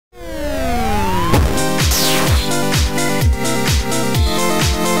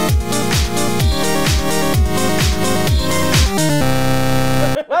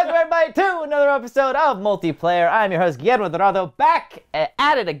episode of Multiplayer. I'm your host, Guillermo Dorado, back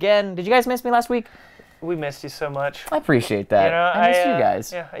at it again. Did you guys miss me last week? We missed you so much. I appreciate that. You know, I miss you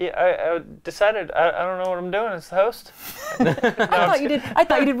guys. I decided I don't know what I'm doing as the host. I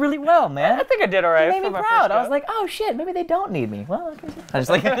thought you did really well, man. I think I did all right. You made me proud. I was like, oh shit, maybe they don't need me. Well, okay. I was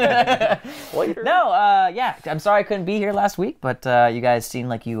like, yeah. I'm sorry I couldn't be here last week, but you guys seemed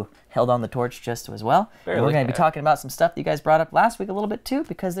like you held on the torch just as well. And we're going to be talking about some stuff that you guys brought up last week a little bit too,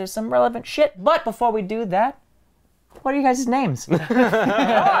 because there's some relevant shit. But before we do that, what are you guys' names?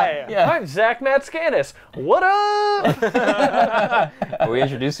 Hi, I'm Zack Matscanis. What up? Are we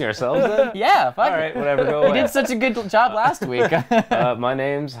introducing ourselves then? Yeah, fuck All right, whatever, go away. You did such a good job last week. My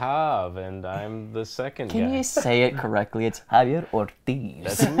name's Hav, and I'm the second guy. Can you say it correctly? It's Javier Ortiz.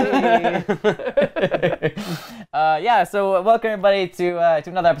 That's me. Yeah, so welcome everybody to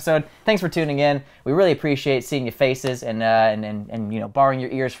another episode. Thanks for tuning in. We really appreciate seeing your faces and you know, borrowing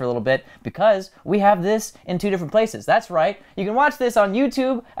your ears for a little bit, because we have this in two different places. That's right. You can watch this on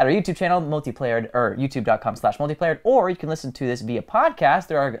YouTube at our YouTube channel, Multiplayered, or youtube.com/multiplayered, or you can listen to this via podcast.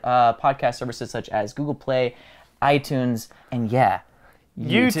 There are podcast services such as Google Play, iTunes, and YouTube.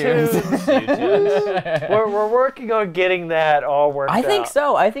 We're working on getting that all worked out. I think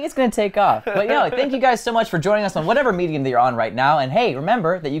so. I think it's going to take off. But thank you guys so much for joining us on whatever medium that you're on right now. And hey,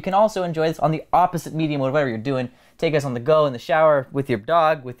 remember that you can also enjoy this on the opposite medium, whatever you're doing. Take us on the go, in the shower, with your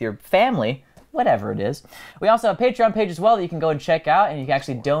dog, with your family, whatever it is. We also have a Patreon page as well that you can go and check out, and you can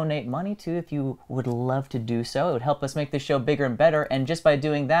actually donate money to if you would love to do so. It would help us make this show bigger and better, and just by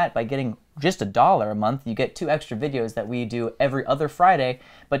doing that, by getting just $1 a month, you get 2 extra videos that we do every other Friday.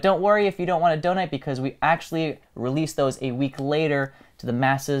 But don't worry if you don't want to donate, because we actually release those a week later to the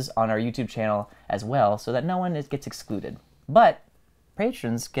masses on our YouTube channel as well, so that no one gets excluded. But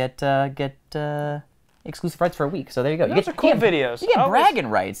patrons get exclusive rights for a week, so there you go. Those are cool videos. You get bragging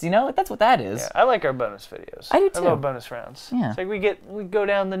rights, you know? That's what that is. Yeah, I like our bonus videos. I do too. I love bonus rounds. Yeah. It's like we go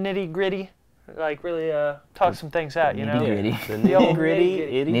down the nitty gritty, like really talk some things out, you know? Nitty-gritty. The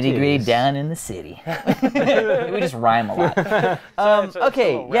nitty-gritty. Nitty-gritty down in the city. We just rhyme a lot.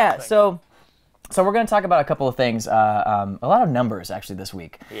 Okay, yeah, so we're going to talk about a couple of things. A lot of numbers, actually, this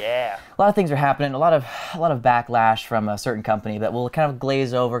week. Yeah. A lot of things are happening. A lot of backlash from a certain company that we'll kind of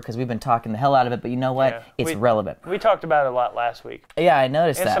glaze over because we've been talking the hell out of it. But you know what? Yeah. It's relevant. We talked about it a lot last week. Yeah, I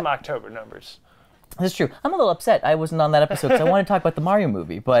noticed that. And some October numbers. That's true. I'm a little upset I wasn't on that episode because I wanted to talk about the Mario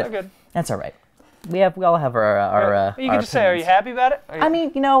movie, but good. That's all right. We all have our you can just say, are you happy about it? I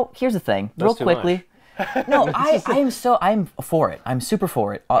mean, you know, here's the thing, real quickly. No, I'm for it. I'm super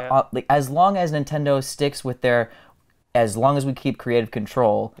for it. Like, as long as Nintendo sticks with as long as we keep creative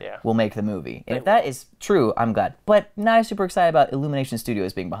control, we'll make the movie. And if that is true, I'm glad. But not super excited about Illumination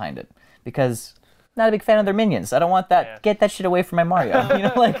Studios being behind it, because not a big fan of their minions. I don't want that. Yeah. Get that shit away from my Mario. You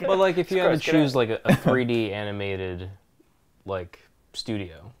know, like. But like, if you had to choose like a 3D animated like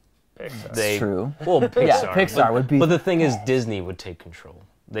studio, That's true. Well, Pixar. Yeah, Pixar would be. But the thing is, Disney would take control.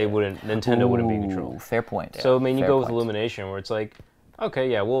 They wouldn't. Nintendo wouldn't be in control. Fair point. So I mean, you go with Illumination, where it's like, okay,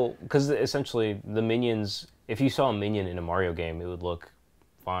 yeah, well, because essentially the minions. If you saw a minion in a Mario game, it would look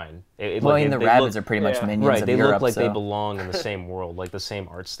fine. The Rabbids are pretty much minions. Right, of they Europe, look like they belong in the same world, like the same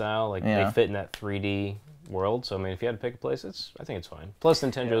art style. Like they fit in that 3D world. So I mean, if you had to pick a place, I think it's fine. Plus,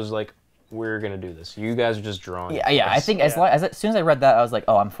 Nintendo's like, we're gonna do this. You guys are just drawing. Yeah. I think as soon as I read that, I was like,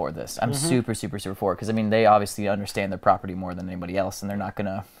 oh, I'm for this. I'm super for it, because I mean, they obviously understand their property more than anybody else, and they're not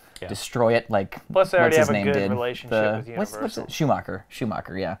gonna destroy it like. Plus, they already have a good did. relationship with Universal. What's it? Schumacher,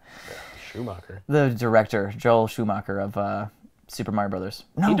 yeah. Schumacher. The director, Joel Schumacher of Super Mario Brothers.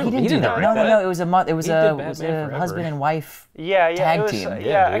 No, he didn't do that. No. It was a husband and wife tag team.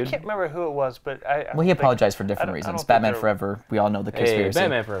 I can't remember who it was, but he apologized for different reasons. Batman Forever, we all know the conspiracy. Hey,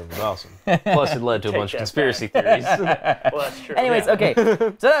 Batman Forever was awesome. Plus, it led to a bunch of conspiracy theories. Well, that's true. Anyways, okay.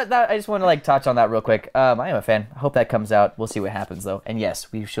 So I just want to touch on that real quick. I am a fan. I hope that comes out. We'll see what happens though. And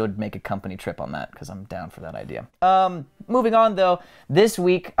yes, we should make a company trip on that, because I'm down for that idea. Moving on though, this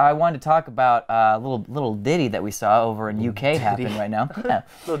week I wanted to talk about a little ditty that we saw over in UK happening right now. Yeah.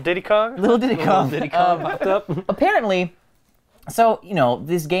 Little Diddy Kong? Little Diddy Kong. Popped up. Apparently, so, you know,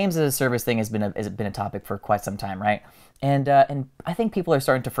 this games as a service thing has been a topic for quite some time, right? And I think people are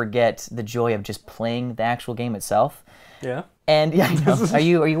starting to forget the joy of just playing the actual game itself. Yeah. And yeah, I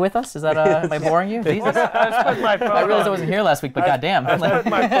know. Are you with us? Is that am I boring you? Jesus. I was putting my phone I realized I wasn't here last week, but goddamn. I was putting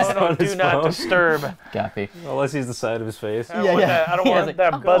my phone on Do Not Disturb. Copy. Unless he's the side of his face. I don't want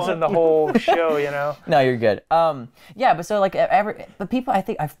that buzzing the whole show, you know. No, you're good. Yeah, but so like but people, I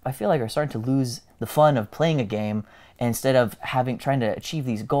think I feel like are starting to lose the fun of playing a game instead of trying to achieve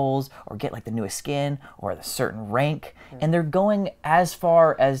these goals or get like the newest skin or a certain rank, and they're going as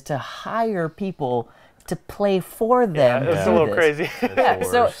far as to hire people to play for them. Yeah, it's a little crazy. Yeah,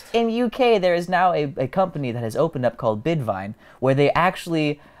 so in UK there is now a company that has opened up called Bidvine, where they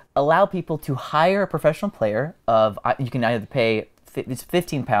actually allow people to hire a professional player you can either pay it's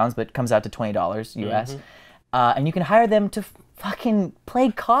 £15, but it comes out to $20 US, and you can hire them to fucking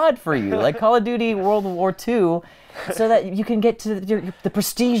play COD for you, like Call of Duty World War II, so that you can get to the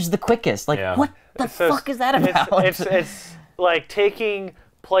prestige the quickest. Like, what the fuck is that about? It's like taking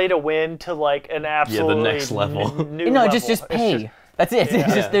play to win to like an absolutely the next level. New no, level. just pay. That's it.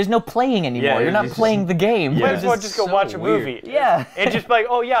 It's just there's no playing anymore. You're not playing the game. Might as well just go watch a movie. Yeah. And just be like,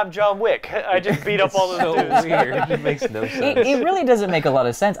 oh yeah, I'm John Wick. I just beat up all those dudes. So weird. It makes no sense. It really doesn't make a lot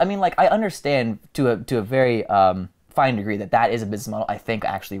of sense. I mean, like, I understand to a very fine degree that is a business model I think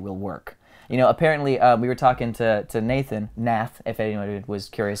actually will work. You know, apparently we were talking to Nathan, Nath, if anyone was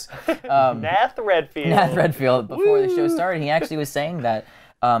curious. Nath Redfield. Nath Redfield, before the show started, he actually was saying that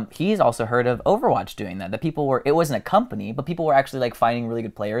he's also heard of Overwatch doing that. That people it wasn't a company, but people were actually like finding really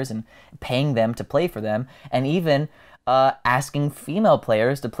good players and paying them to play for them, and even asking female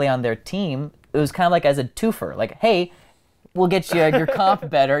players to play on their team. It was kind of like as a twofer, like, hey, we'll get you your comp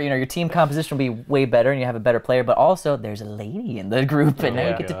better, you know, your team composition will be way better and you have a better player, but also there's a lady in the group and now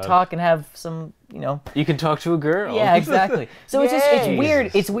you get to talk and have some, you know. You can talk to a girl. Yeah, exactly. So it's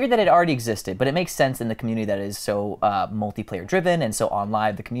weird. It's weird that it already existed, but it makes sense in the community that is so multiplayer driven and so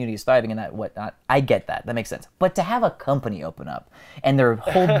online, the community is thriving and that whatnot. I get that. That makes sense. But to have a company open up and their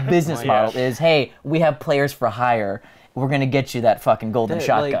whole business model is, hey, we have players for hire, we're going to get you that fucking golden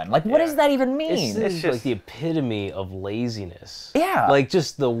shotgun. Like, what does that even mean? It's just like the epitome of laziness. Yeah. Like,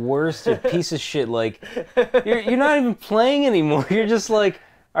 just the worst piece of shit. Like, you're not even playing anymore. You're just like,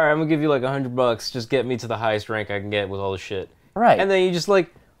 all right, I'm going to give you like $100. Just get me to the highest rank I can get with all the shit. Right. And then you just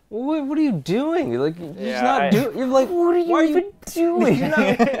like, what are you doing? You're like, you're just not doing. You're like, what are you even doing?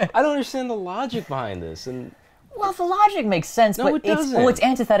 I don't understand the logic behind this. And well, the logic makes sense, no, but it doesn't. it's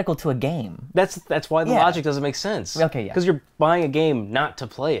antithetical to a game. That's why the logic doesn't make sense. Okay, yeah. Because you're buying a game not to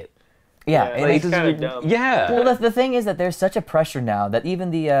play it. Yeah, and it's kind of dumb. Yeah. Well, the thing is that there's such a pressure now that even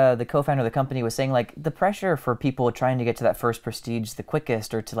the co-founder of the company was saying, like, the pressure for people trying to get to that first prestige the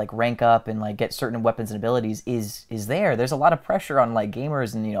quickest or to like rank up and like get certain weapons and abilities is there. There's a lot of pressure on like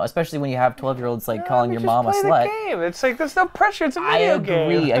gamers, and you know, especially when you have 12-year-olds like calling your mom a slut. The game. It's like there's no pressure. It's a video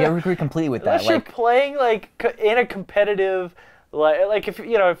game. I agree completely with that. Unless you're playing like in a competitive, like if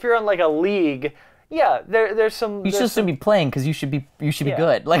you're on like a league. Yeah, there's some. You should be playing because you should be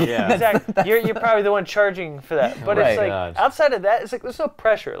good. Like, exactly. You're probably the one charging for that. But it's like outside of that, it's like there's no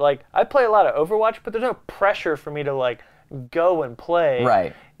pressure. Like I play a lot of Overwatch, but there's no pressure for me to like go and play.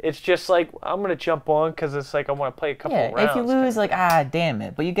 Right. It's just like I'm gonna jump on because it's like I want to play a couple rounds. If you lose, like damn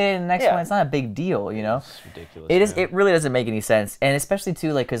it, but you get it in the next one, it's not a big deal, you know. It's ridiculous. It is. It really doesn't make any sense, and especially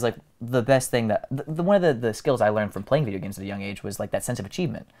too, like, because like the best thing that one of the skills I learned from playing video games at a young age was like that sense of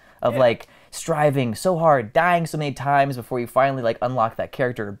achievement of like striving so hard, dying so many times before you finally like unlock that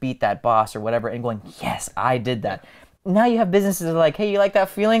character or beat that boss or whatever, and going, yes, I did that. Now you have businesses that are like, hey, you like that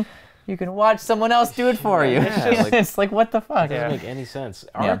feeling? You can watch someone else do it for you. It's like, what the fuck? It doesn't make any sense.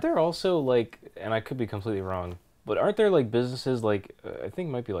 Aren't there also like, and I could be completely wrong, but aren't there like businesses like I think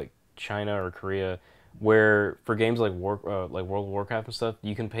it might be like China or Korea, where for games like World of Warcraft and stuff,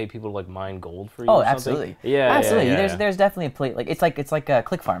 you can pay people to like mine gold for you? Oh, or absolutely. Yeah, absolutely. Yeah. There's definitely a play like it's like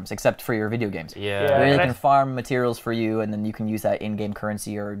click farms except for your video games. Yeah. Where they can farm materials for you, and then you can use that in-game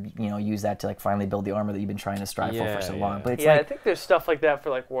currency, or use that to like finally build the armor that you've been trying to strive for so long. But it's I think there's stuff like that for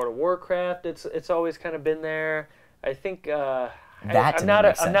like World of Warcraft. It's always kind of been there. I think I'm not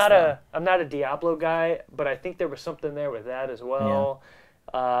a Diablo guy, but I think there was something there with that as well.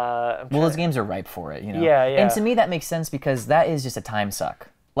 Well, those games are ripe for it, you know. Yeah. And to me, that makes sense because that is just a time suck.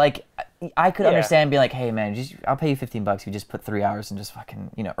 Like, I could understand being like, hey man, I'll pay you $15 if you just put 3 hours and just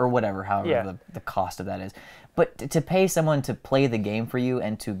fucking, or whatever, however the cost of that is. But to pay someone to play the game for you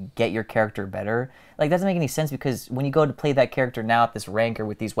and to get your character better, like, that doesn't make any sense, because when you go to play that character now at this rank or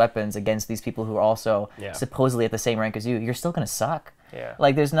with these weapons against these people who are also supposedly at the same rank as you, you're still gonna suck. Yeah.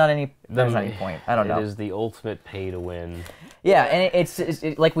 Like, there's not any point. I don't know. It is the ultimate pay to win. Yeah, and it's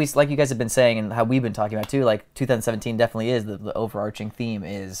like you guys have been saying, and how we've been talking about too. Like 2017 definitely is the overarching theme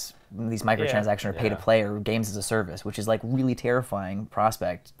is these microtransactions or pay to play or games as a service, which is like really terrifying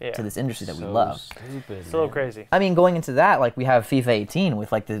prospect to this industry that we love. Stupid, it's a little crazy. I mean, going into that, like we have FIFA 18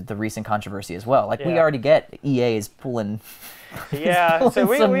 with like the recent controversy as well. Like we already get EA is pulling. So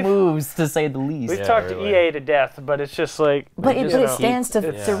we've moves to say the least. We've talked to EA to death, but it's just like. But it stands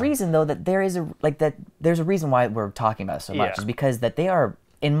to reason though that there is there's a reason why we're talking about it so much is because that they are,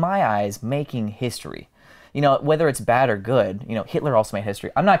 in my eyes, making history. You know, whether it's bad or good, you know, Hitler also made history.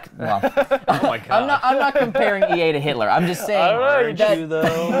 I'm not. Well, oh my God. I'm not comparing EA to Hitler. I'm just saying. I don't know, you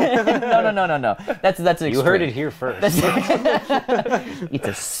though. No. That's an extreme. You heard it here first. It's a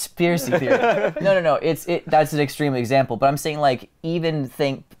conspiracy theory. No. That's an extreme example. But I'm saying like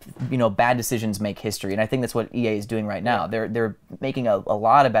bad decisions make history, and I think that's what EA is doing right now. They're making a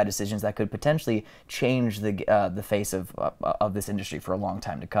lot of bad decisions that could potentially change the face of this industry for a long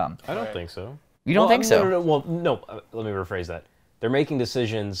time to come. I don't think so. You don't think so? No. Well, no. Let me rephrase that. They're making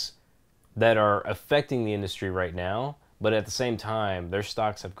decisions that are affecting the industry right now, but at the same time, their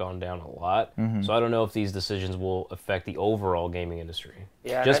stocks have gone down a lot. So I don't know if these decisions will affect the overall gaming industry.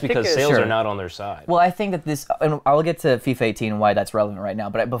 Yeah, just because sales are not on their side. Well, I think that this, and I'll get to FIFA 18 and why that's relevant right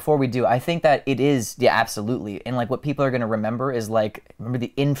now, but before we do, I think that it is, absolutely. And like what people are going to remember is like, remember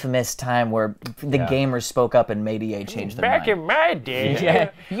the infamous time where the gamers spoke up and made EA change their mind. Back in my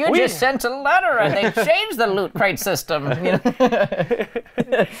day. You just sent a letter and they changed the loot crate system.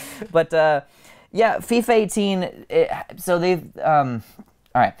 But, yeah, FIFA 18, so they've, all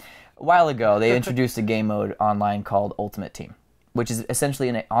right, a while ago, they introduced a game mode online called Ultimate Team, which is essentially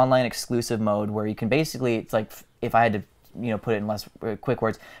an online exclusive mode where you can basically, it's like, if I had to, put it in less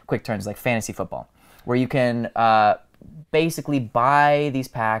quick terms, like fantasy football, where you can basically buy these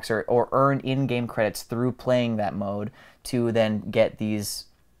packs or earn in-game credits through playing that mode to then get these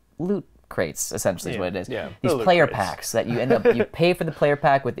loot crates, essentially is what it is. Yeah. These player packs that you end up, you pay for the player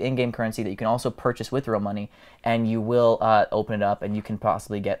pack with in-game currency that you can also purchase with real money, and you will open it up and you can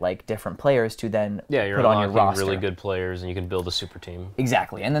possibly get like different players to then put on your roster. Really good players and you can build a super team.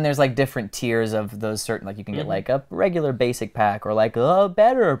 Exactly. And then there's like different tiers of those certain, like you can get like a regular basic pack or like a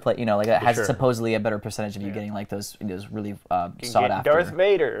better play, like that has supposedly a better percentage of you getting like those really sought after. Darth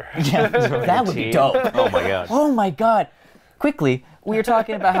Vader. Yeah, that would be dope. Oh my god. Oh my god. Quickly, we were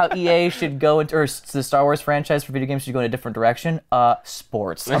talking about how EA should go into, or the Star Wars franchise for video games should go in a different direction.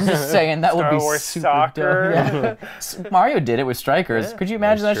 Sports. I'm just saying that would be super soccer. dope. Yeah. Mario did it with strikers. Could you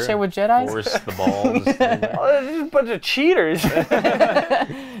imagine that shit with Jedis? Force the balls. Just a bunch of cheaters.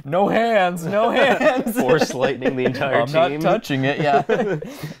 No hands. Force lightning the entire team. I'm not touching it. Yeah.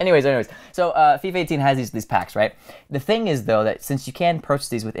 anyways. So FIFA 18 has these packs, right? The thing is though that since you can purchase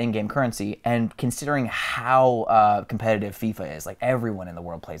these with in-game currency, and considering how competitive FIFA is, like everyone in the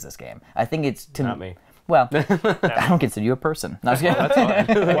world plays this game. I think it's not me. Well, I don't consider you a person. No, that's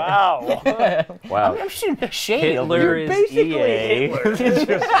fine. Wow. I'm shady. Hitler is EA. Jesus.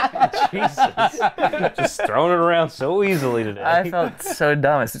 Just throwing it around so easily today. I felt so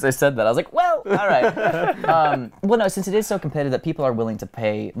dumb as soon as I said that. I was like, well, all right. Well, no, since it is so competitive that people are willing to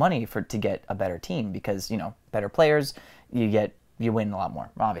pay money to get a better team because, better players, you win a lot more,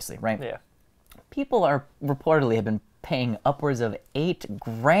 obviously, right? Yeah. People reportedly have been paying upwards of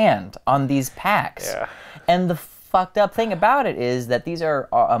 $8,000 on these packs. Yeah. And the fucked up thing about it is that these are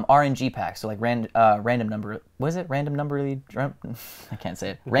RNG packs, so like random number. Was it random numberly? I can't say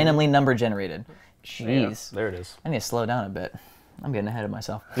it. Randomly number generated. Jeez. Yeah, there it is. I need to slow down a bit. I'm getting ahead of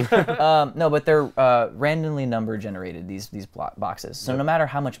myself. No, but they're randomly number generated. These boxes. So no matter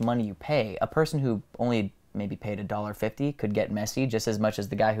how much money you pay, a person who only maybe paid $1.50 could get Messi just as much as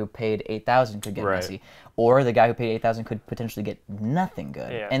the guy who paid $8,000 could get Messi, or the guy who paid $8,000 could potentially get nothing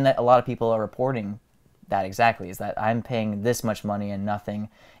good. Yeah. And that a lot of people are reporting that exactly, is that I'm paying this much money and nothing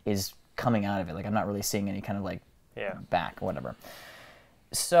is coming out of it. Like I'm not really seeing any kind of like back, whatever.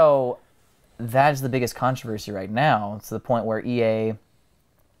 So that is the biggest controversy right now, to the point where EA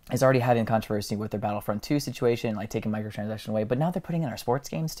is already having controversy with their Battlefront 2 situation, like taking microtransactions away, but now they're putting in our sports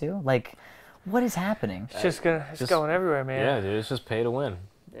games too. Like, what is happening? It's going everywhere, man. Yeah, dude, it's just pay to win.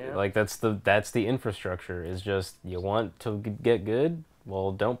 Yeah. Like that's the infrastructure. Is just you want to get good.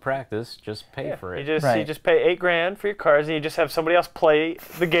 Well, don't practice. Just pay for it. You just pay $8,000 for your cars, and you just have somebody else play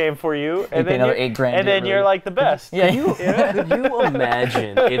the game for you, and then another $8,000, and then you're like the best. Yeah. Could you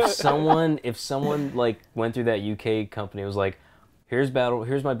imagine if someone like went through that UK company and was like, here's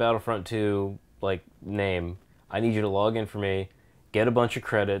my Battlefront 2 like name. I need you to log in for me, get a bunch of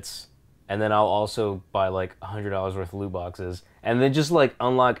credits, and then I'll also buy like $100 worth of loot boxes, and then just like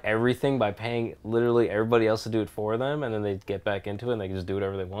unlock everything by paying literally everybody else to do it for them, and then they get back into it and they can just do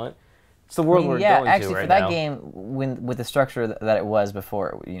whatever they want. It's the world we're going actually, to right for that now. game, with the structure that it was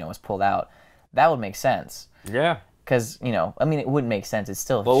before, it was pulled out, that would make sense. Yeah. Because, I mean, it wouldn't make sense. It's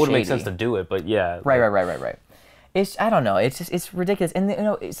still Well, it wouldn't shady. make sense to do it, but yeah. Right. I don't know. It's ridiculous. And,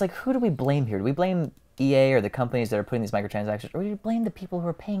 it's like, who do we blame here? Do we blame EA or the companies that are putting these microtransactions? Or do we blame the people who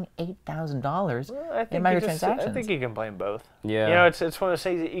are paying $8,000 in microtransactions? I think you can blame both. Yeah. It's one of those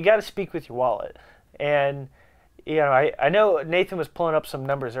things that you got to speak with your wallet. And, I know Nathan was pulling up some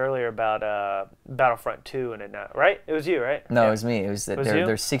numbers earlier about Battlefront 2 and it not, right? It was you, right? No, it was me. It was that they're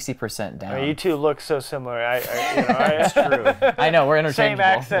 60% down. You two look so similar. That's true. I know, we're interchangeable.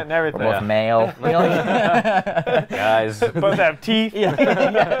 Same accent and everything. We're both male. Guys. Both have teeth.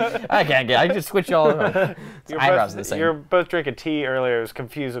 I just switch y'all over. Eyebrows are the same. You were both drinking tea earlier. It was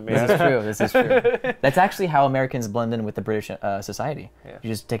confusing me. This is true. That's actually how Americans blend in with the British society. Yeah.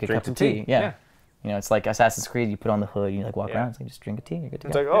 You just take a Drink cup of some tea. tea. Yeah. It's like Assassin's Creed. You put on the hood, you walk around, it's like just drink a tea, you're good to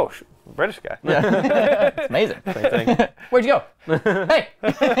go. It's like, British guy. Yeah. It's amazing. Same thing. Where'd you go? Hey!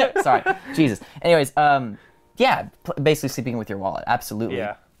 Sorry. Jesus. Anyways, basically sleeping with your wallet. Absolutely.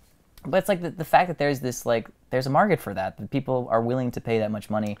 Yeah. But it's like the fact that there's a market for that people are willing to pay that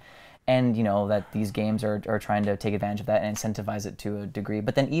much money, and that these games are trying to take advantage of that and incentivize it to a degree.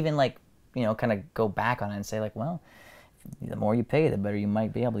 But then even kind of go back on it and say well, the more you pay, the better you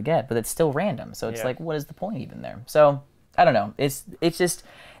might be able to get. But it's still random. So it's what is the point even there? So I don't know. It's just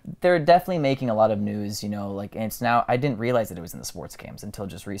they're definitely making a lot of news. And it's now I didn't realize that it was in the sports games until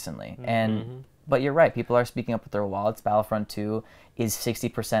just recently. And but you're right. People are speaking up with their wallets. Battlefront 2 is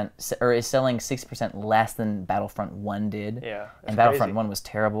 60% or is selling 60% less than Battlefront 1 did. Yeah. And Battlefront 1 was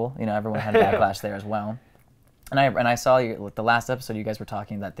terrible. Everyone had a backlash there as well. And I saw the last episode you guys were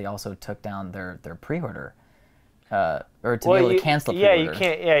talking that they also took down their pre-order. Or to be able to cancel pre-order. Yeah, you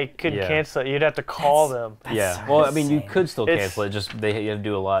can't. Yeah, you couldn't cancel it. You'd have to call them. Yeah. Well, I mean, you could still cancel it. Just you have to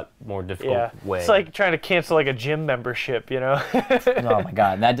do a lot more difficult way. It's like trying to cancel a gym membership. Oh my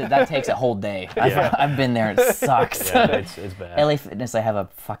God, that takes a whole day. I've been there. It sucks. Yeah, it's bad. LA Fitness, I have a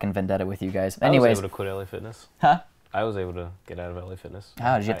fucking vendetta with you guys. I was Anyways, able to quit LA Fitness. Huh? I was able to get out of LA Fitness.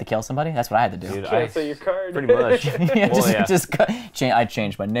 How did you have to kill somebody? That's what I had to do. Dude, Cancel your card. Pretty much. I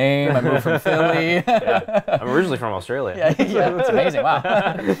changed my name. I moved from Philly. I'm originally from Australia. Yeah, it's amazing. Wow,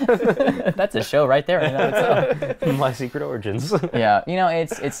 that's a show right there. My secret origins. Yeah,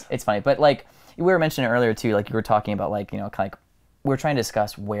 it's funny, but we were mentioning earlier too. You were talking about we were trying to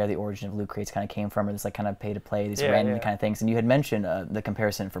discuss where the origin of loot crates kind of came from, or this kind of pay to play, these random kind of things. And you had mentioned the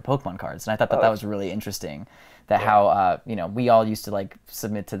comparison for Pokemon cards, and I thought that was really interesting. That how we all used to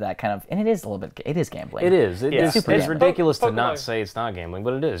submit to that kind of, and it is a little bit, it is gambling. It is. It's ridiculous to Pokemon. not say it's not gambling,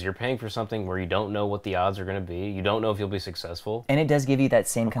 but it is. You're paying for something where you don't know what the odds are going to be. You don't know if you'll be successful. And it does give you that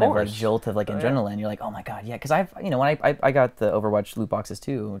same kind of jolt of adrenaline. You're like, oh my God, yeah. Because when I got the Overwatch loot boxes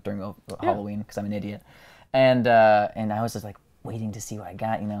too during Halloween because I'm an idiot, and I was just waiting to see what I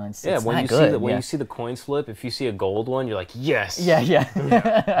got, it's when not you good. see when you see the coin flip, if you see a gold one, you're like, yes.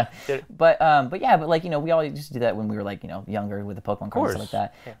 Yeah. But we all used to do that when we were younger with the Pokemon cards and stuff like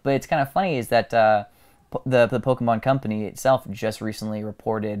that. Yeah. But it's kind of funny is that the Pokemon company itself just recently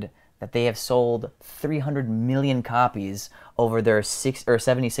reported that they have sold 300 million copies over their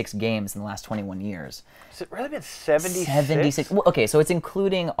 76 games in the last 21 years. Has it really been 76? 76. Well, okay, so it's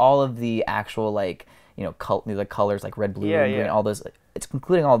including all of the actual the colors like red, blue, and green, all those. It's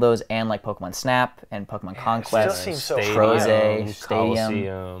including all those and Pokemon Snap and Pokemon Conquest, still seems so Rose, Stadium.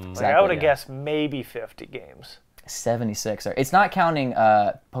 Stadium. Exactly, I would have guessed maybe 50 games. 76. It's not counting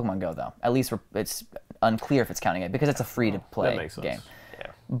Pokemon Go though. At least it's unclear if it's counting it because it's a free to play game.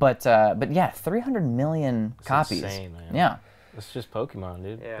 Yeah. But 300 million copies. Insane, man. Yeah. It's just Pokemon,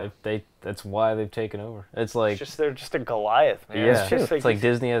 dude. Yeah. That's why they've taken over. It's like they're just a Goliath, man. Yeah, it's like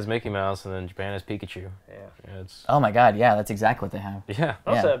Disney has Mickey Mouse and then Japan has Pikachu. Yeah. Oh my God, yeah, that's exactly what they have. Yeah.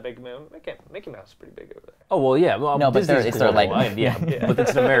 Also, Mickey Mouse is pretty big over there. Oh well, yeah. Well, no, but Disney's it's their but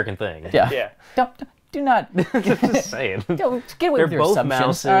it's an American thing. Yeah. Yeah. Do not. Just saying. Don't get away with They're your both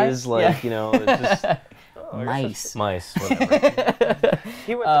assumptions. mouses, right? It's just Mice. Whatever.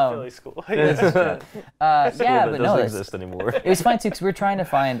 He went to Philly school. Yeah, That but doesn't exist anymore. It was fun too because we were trying to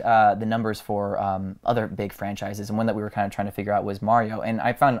find the numbers for other big franchises, and one that we were kind of trying to figure out was Mario. And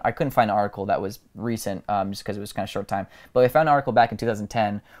I couldn't find an article that was recent just because it was kind of short time. But I found an article back in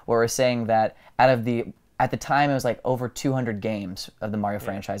 2010 where it was saying that at the time it was over 200 games of the Mario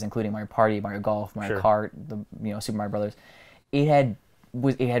franchise, including Mario Party, Mario Golf, Mario Kart, the Super Mario Brothers. It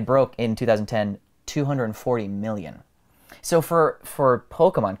had broke in 2010 240 million. So for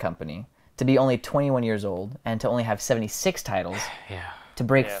Pokemon Company to be only 21 years old and to only have 76 titles, to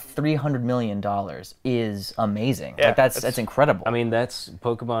break $300 million is amazing. Yeah, like that's incredible. I mean,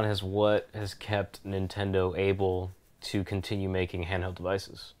 Pokemon has kept Nintendo able to continue making handheld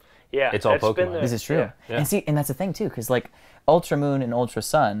devices. Yeah, it's all Pokemon. This is true. Yeah. And that's the thing too, because like Ultra Moon and Ultra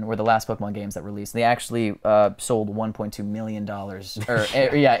Sun were the last Pokemon games that released. They actually sold $1.2 million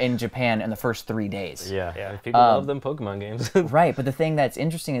in Japan in the first 3 days. Yeah. People love them Pokemon games. Right, but the thing that's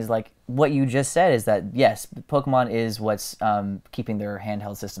interesting is like what you just said is that yes, Pokemon is what's keeping their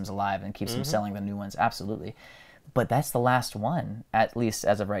handheld systems alive and keeps them selling the new ones. Absolutely. But that's the last one, at least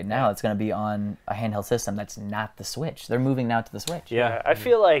as of right now, it's going to be on a handheld system that's not the Switch. They're moving now to the Switch. Yeah, I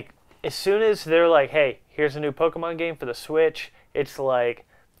feel like as soon as they're like, hey, here's a new Pokemon game for the Switch, it's like,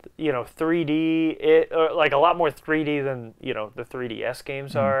 3D, or like a lot more 3D than, the 3DS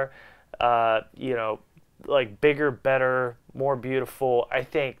games are. Like bigger, better, more beautiful. I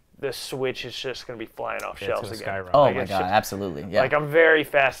think the Switch is just going to be flying off shelves again. Skyrocket. Oh my God, absolutely. Yeah. Like I'm very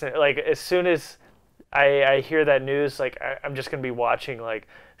fascinated. Like as soon as I hear that news, like I'm just going to be watching like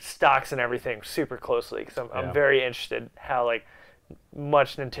stocks and everything super closely because I'm very interested how like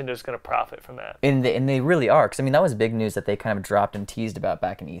much Nintendo's going to profit from that. And they really are, because I mean that was big news that they kind of dropped and teased about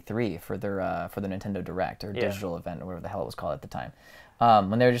back in E3 for their Nintendo Direct or digital event or whatever the hell it was called at the time,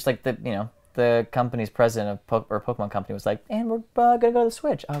 when they were just like the company's president of Pokemon company was like, and we're gonna go to the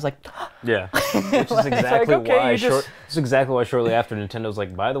Switch. I was like, yeah, which is exactly why. This is exactly why shortly after Nintendo's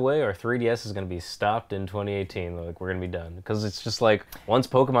like, by the way, our 3DS is gonna be stopped in 2018. Like we're gonna be done because it's just like once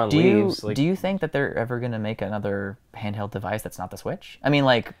Pokemon leaves. Do you think that they're ever gonna make another handheld device that's not the Switch? I mean,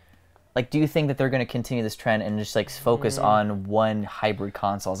 like, do you think that they're gonna continue this trend and just like focus on one hybrid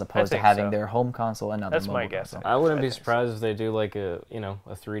console as opposed to having their home console and another mobile console? I wouldn't be surprised if they do like a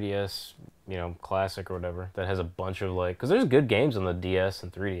 3DS. Classic or whatever that has a bunch of like, because there's good games on the DS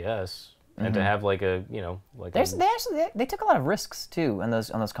and 3DS, and to have like a like they took a lot of risks too on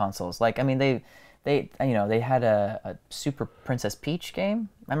those consoles. Like I mean they had a Super Princess Peach game.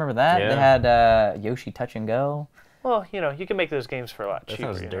 I remember that. They had Yoshi Touch and Go. Well, you can make those games for a lot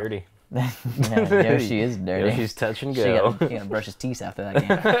cheaper. That sounds dirty. Yoshi is dirty. Yoshi's Touch and Go. He gotta brush his teeth after that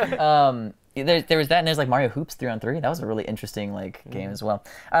game. There was that, and there's like Mario Hoops 3-on-3. That was a really interesting like game as well.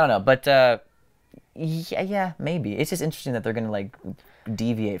 I don't know, but yeah, maybe. It's just interesting that they're gonna like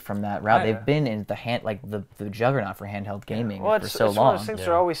deviate from that route. They've been in the the juggernaut for handheld gaming for so long. It's one of those things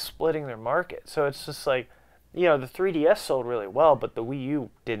they're always splitting their market. So it's just like, the 3DS sold really well, but the Wii U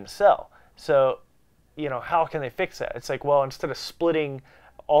didn't sell. So, how can they fix that? It's like, well, instead of splitting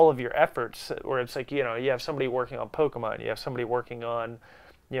all of your efforts, where it's like, you have somebody working on Pokemon, you have somebody working on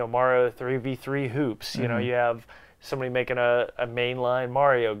Mario 3v3 hoops, you have somebody making a mainline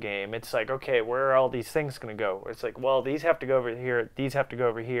Mario game. It's like, okay, where are all these things going to go? It's like, well, these have to go over here, these have to go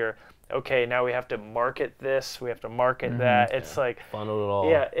over here. Okay, now we have to market this, we have to market that. It's like funnel it all.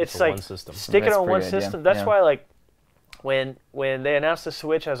 Yeah, it's like one system. Stick it on one system. That's why like when they announced the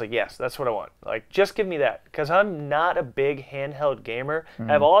Switch, I was like, yes, that's what I want. Like, just give me that, because I'm not a big handheld gamer.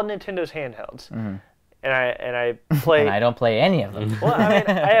 I have all Nintendo's handhelds. And I play. And I don't play any of them. Well, I mean,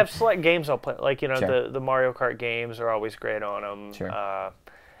 I have select games I'll play. Like, the Mario Kart games are always great on them. Sure.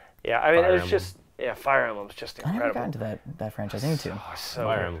 Yeah, I mean, it's just Fire Emblem's just incredible. I never got into that franchise. I need to.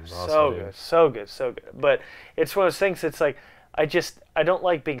 Fire Emblem's awesome. So good. But it's one of those things. It's like I don't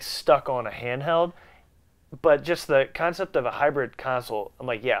like being stuck on a handheld. But just the concept of a hybrid console, I'm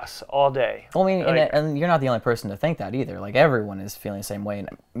like, yes, all day. Well, I mean, and you're not the only person to think that either. Like, everyone is feeling the same way,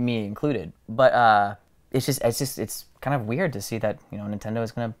 me included. But it's kind of weird to see that Nintendo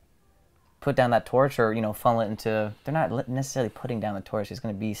is going to put down that torch or funnel it into. They're not necessarily putting down the torch. It's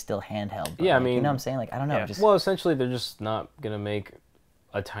going to be still handheld. Yeah, I mean, you know what I'm saying? Like, I don't know. Yeah. Well, essentially, they're just not going to make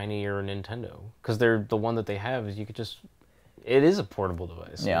a tinier Nintendo because they're the one that they have is you could just. It is a portable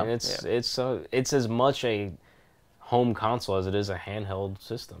device. Yeah, I mean, it's as much a home console as it is a handheld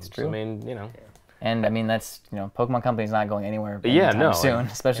system. It's true. So, I mean, And I mean that's Pokemon Company's not going anywhere anytime soon,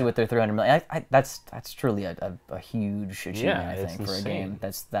 especially with their 300 million. That's truly a huge achievement. I think for a game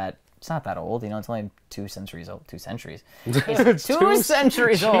it's not that old. It's only 2 centuries old. 2 centuries. It's 2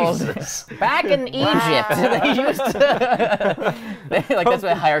 centuries old. Back in Egypt, they used to that's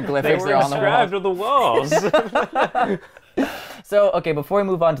what hieroglyphics they were inscribed on the walls. So, okay, before we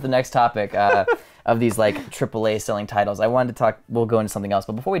move on to the next topic of these like AAA selling titles, I wanted to talk. We'll go into something else,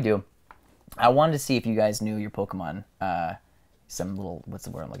 but before we do, I wanted to see if you guys knew your Pokemon. Some little, what's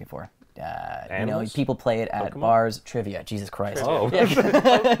the word I'm looking for? People play it at bars, trivia. Jesus Christ. Oh,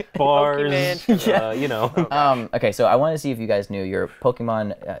 bars. Okay, so I wanted to see if you guys knew your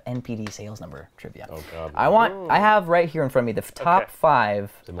Pokemon NPD sales number trivia. Oh God. I have right here in front of me the top 5.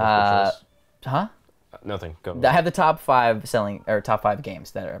 Is it multiple choice? Huh? Nothing. Go. I have the top 5 top 5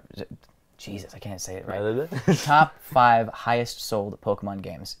 games that are. Jesus, I can't say it right. Top 5 highest sold Pokemon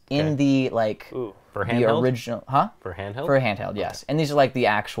games in the Ooh. For the handheld? original, huh? For handheld? For a handheld, yes. And these are like the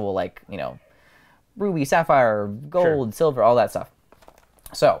actual Ruby, Sapphire, Gold, Silver, all that stuff.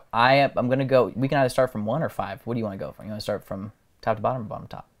 So I'm gonna go. We can either start from 1 or 5. What do you want to go from? You want to start from top to bottom or bottom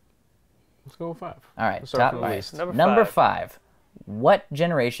to top? Let's go with 5. All right, Let's start from the least. Number 5. What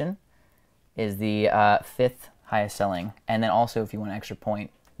generation is the 5th highest selling? And then also, if you want an extra point,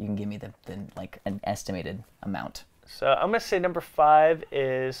 you can give me the an estimated amount. So I'm gonna say number 5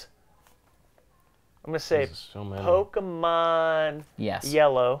 is. I'm gonna say So Pokemon Yes.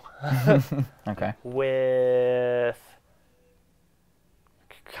 Yellow. Okay. With.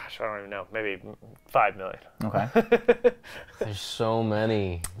 Gosh, I don't even know. Maybe 5 million. Okay. There's so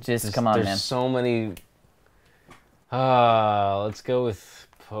many. Come on, there's man. so many. Let's go with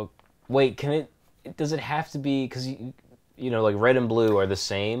Wait, does it have to be, because like red and blue are the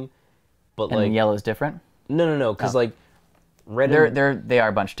same, but And then yellow is different? No, because like red and... They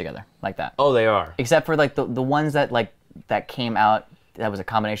are bunched together like that. Oh, they are. Except for like the ones that that came out, that was a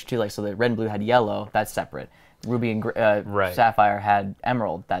combination too. Like, so the red and blue had yellow, that's separate. Ruby and Right. Sapphire had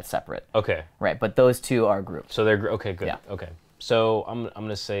emerald, that's separate. Okay. Right, but those two are grouped. So they're okay. Good. Yeah. Okay. So I'm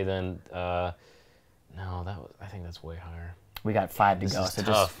gonna say then. No, I think that's way higher. We got 5 to This go, is so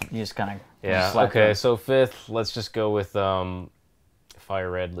tough. you just kind of Yeah. Okay. So 5th, let's just go with fire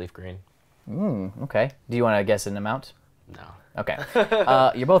red, leaf green. Okay. Do you want to guess an amount? No. Okay.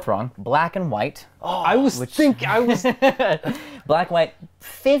 You're both wrong. Black and white. I was Black and white,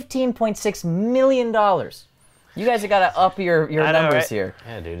 $15.6 million. You guys have got to up your know, numbers right? here.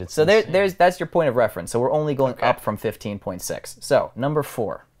 Yeah, dude. It's So insane. that's your point of reference. So we're only going up from 15.6. So number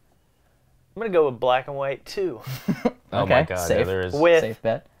 4. I'm gonna go with Black and White 2. Oh Okay, my god. safe. Yeah, there is. With Safe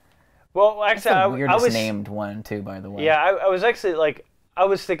bet. well, That's actually, the I weirdest was named one too, by the way. yeah, I was actually I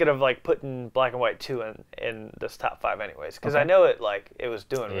was thinking of putting Black and White 2 in this top 5 anyways, because I know it was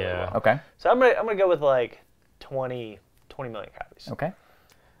doing really Yeah. well. Okay. So I'm gonna go with 20 million copies. Okay.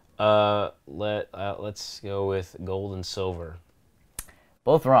 Let's go with gold and silver.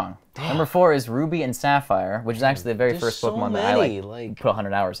 Both wrong. Number 4 is Ruby and Sapphire, which is actually the very There's first so Pokemon that I many, put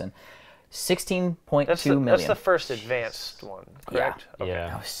 100 hours in. 16.2 That's million. that's the first advanced one, correct? Yeah. Okay. Yeah.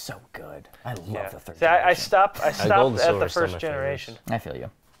 That was so good. I love Yeah. the third See, I generation. stopped Gold at and silver the are still first my generation. favorites. I feel you.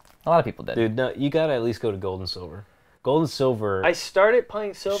 A lot of people did. Dude, no, you gotta at least go to gold and silver. Gold and silver. I started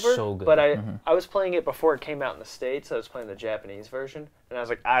playing Silver, So good. but I was playing it before it came out in the States. I was playing the Japanese version, and I was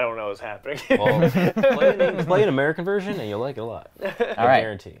like, I don't know what's happening. Well, play an American version and you'll like it a lot. All right.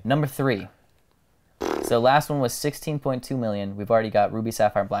 Guarantee. Number 3. So last one was 16.2 million. We've already got Ruby,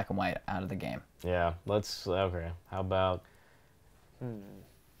 Sapphire, Black and White out of the game. Yeah, okay. How about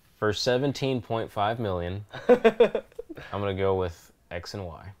for 17.5 million? I'm gonna go with X and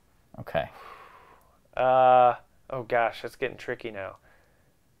Y. Okay. Oh gosh, that's getting tricky now.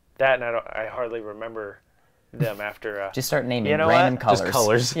 That and I hardly remember them after. Just start naming You know random what? colors. Just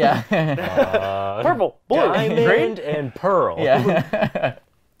colors. Yeah. Purple, blue, Diamond green. and pearl. Yeah.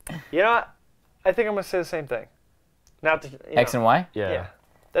 You know what? I think I'm gonna say the same thing. Not the X and Y? Yeah. Yeah,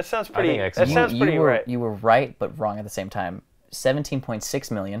 that sounds pretty. think X That and sounds pretty right. You were right, but wrong at the same time. 17.6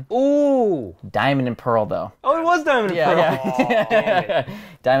 million. Ooh. Diamond and Pearl, though. Oh, it was diamond and pearl. Yeah.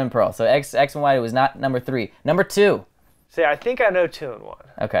 Diamond and Pearl. So X and Y was not number 3. Number 2. See, I think I know 2 and 1.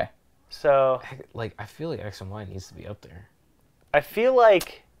 Okay. So Like, I feel like X and Y needs to be up there. I feel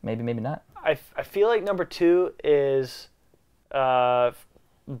like Maybe not. I feel like number 2 is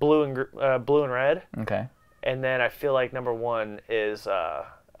blue and red, Okay. and then I feel like number 1 is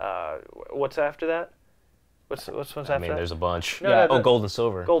what's after that? What's after I mean, that? there's a bunch. No, Yeah. no, Oh, gold and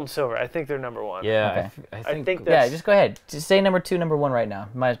silver. Gold and silver. I think they're number 1. Yeah, Okay. I I think. think Yeah, that's just go ahead. Just say number 2, number 1 right now.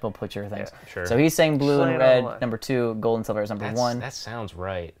 Might as well put your things. Yeah, sure. So he's saying blue Just and lay it red. on the line. Number 2, gold and silver is number 1. That sounds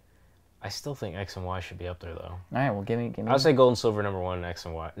right. I still think X and Y should be up there, though. All right, well, give me. I would say gold and silver number 1, and X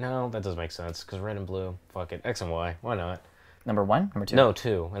and Y. No, that doesn't make sense, because red and blue. Fuck it. X and Y. Why not? Number 1, number 2. No,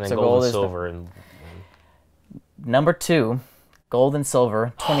 2. And then So gold gold and is the- silver. And Number 2, gold and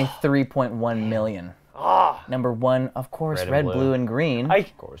silver, 23.1 million. Ah, Number 1, of course, Red and red, blue. blue, and green. I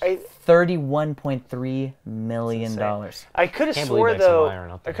course. $31.3 million. I could have Can't swore believe X and though. Y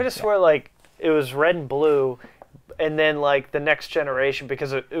aren't up I there. could have swore it was red and blue, and then the next generation,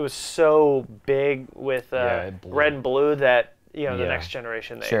 because it was so big with it blew. red and blue that the Yeah. next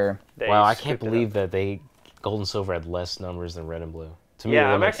generation they Sure. they wow, I scooped can't it up. believe that gold and silver had less numbers than red and blue. To me, it Yeah,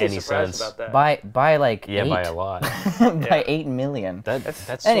 wouldn't I'm make actually any surprised sense. about that. By like Yeah, 8. by a lot. By 8 million.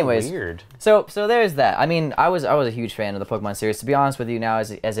 That's Anyways, so weird. So there's that. I mean, I was a huge fan of the Pokemon series. To be honest with you, now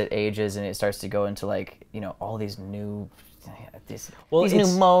as it ages and it starts to go into like, you know, all these new these new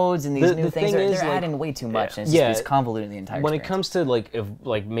modes and these new things, they're adding way too much, and it's convoluting the entire When experience. it comes to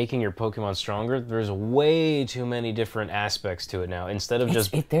like making your Pokemon stronger, there's way too many different aspects to it now. Instead of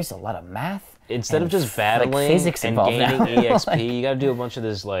there's a lot of math. Instead of just battling like physics and involved gaining now. EXP, you got to do a bunch of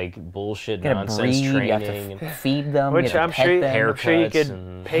this like bullshit nonsense breed, training. you have to feed them, Which I'm sure you haircuts could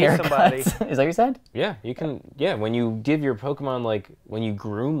and pay somebody. Is that what you said? Yeah, you can. Yeah, when you give your Pokemon, like when you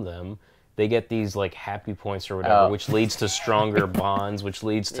groom them, they get these like happy points or whatever, which leads to stronger bonds, which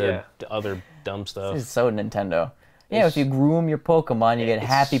leads to other dumb stuff. This is so Nintendo. Yeah, if you groom your Pokemon, you get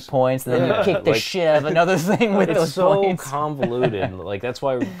happy points, and then you kick the like, shit out of another thing with those It's so points. convoluted. Like that's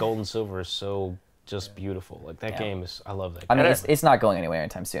why Gold and Silver is so just beautiful. Like that game is. I love that game. I mean, it's not going anywhere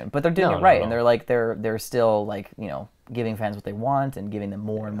anytime soon, but they're doing it right, and they're like they're still like, you know, giving fans what they want and giving them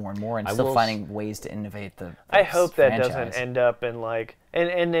more and more and more, and still finding ways to innovate the I hope that franchise. doesn't end up in like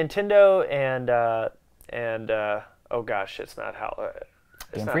and Nintendo and oh gosh, it's not how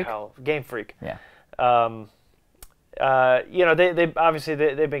Game Freak? Game Freak. Yeah. You know, they obviously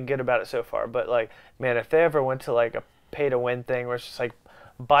they've been good about it so far, but like, man, if they ever went to like a pay to win thing where it's just like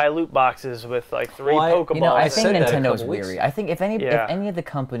buy loot boxes with like 3 Pokeballs. You know, I think said that a Nintendo's couple weeks weary. I think if any of the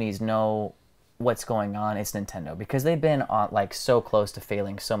companies know what's going on, it's Nintendo, because they've been on like so close to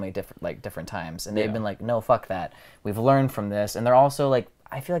failing so many different times, and they've been like, no, fuck that. We've learned from this, and they're also like,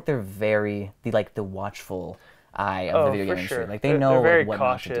 I feel like they're very the watchful eye of the video game industry. Sure. Like they know very what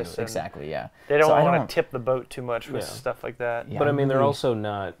not to do. cautious. Exactly, yeah. They don't want to tip the boat too much with stuff like that. Yeah, But I mean, they're also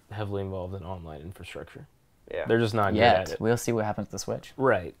not heavily involved in online infrastructure. Yeah. They're just not good at Yet. it. We'll see what happens to the Switch.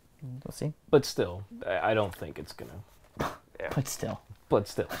 Right. We'll see. But still, I don't think it's gonna. But still.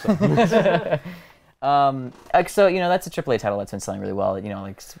 So. So, you know, that's a AAA title that's been selling really well. You know,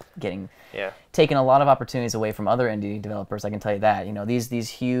 like getting taking a lot of opportunities away from other indie developers. I can tell you that. You know, these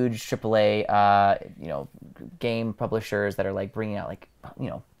huge AAA you know, game publishers that are like bringing out like, you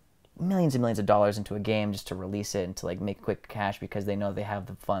know, millions and millions of dollars into a game just to release it and to like make quick cash because they know they have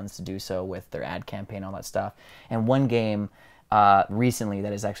the funds to do so with their ad campaign and all that stuff. And one game recently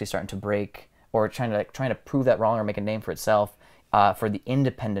that is actually starting to break or trying to prove that wrong or make a name for itself. For the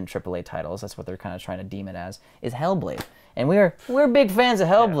independent AAA titles, that's what they're kind of trying to deem it as, is Hellblade, and we're big fans of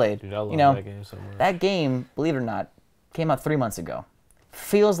Hellblade. Dude, I love you know, that game so much. That game, believe it or not, came out 3 months ago.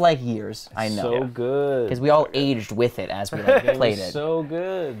 Feels like years. I know. So good. Because we all aged with it as we like, played it. So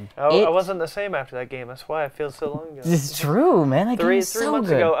good. I wasn't the same after that game. That's why it feels so long ago. It's true, man. That game is three so months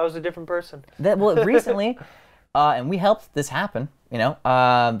good. ago, I was a different person. Recently, and we helped this happen. You know,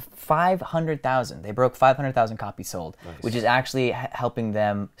 500,000. They broke 500,000 copies sold, which is actually helping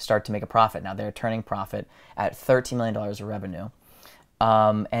them start to make a profit. Now they're turning profit at $13 million of revenue,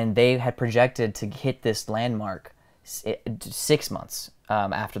 and they had projected to hit this landmark 6 months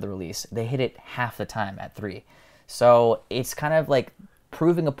after the release. They hit it half the time at 3. So it's kind of like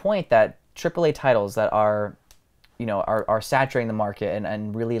proving a point that AAA titles that are, you know, are saturating the market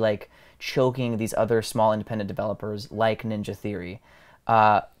and really like choking these other small independent developers like Ninja Theory,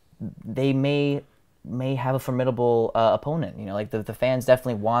 they may have a formidable opponent. You know, like the fans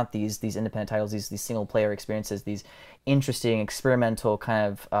definitely want these independent titles, these single player experiences, these interesting experimental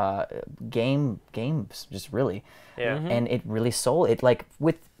kind of games, just really. Yeah. And it really sold it. Like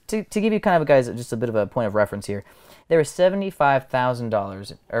to give you kind of guys just a bit of a point of reference here. There were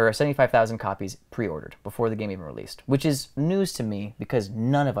 $75,000 or 75,000 copies pre-ordered before the game even released, which is news to me because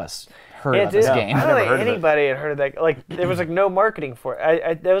none of us heard about this game. I don't think anybody had heard of that. Like there was like no marketing for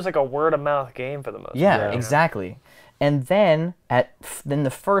it. That was like a word of mouth game for the most part. Yeah, exactly. And then in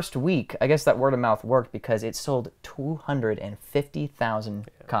the first week, I guess that word of mouth worked because it sold 250,000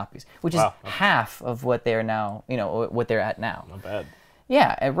 copies, which is half of what they're now, you know, what they're at now. Not bad.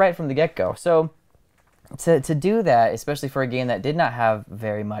 Yeah, right from the get-go. So to do that, especially for a game that did not have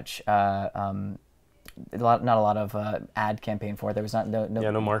very much, not a lot of ad campaign for it. There was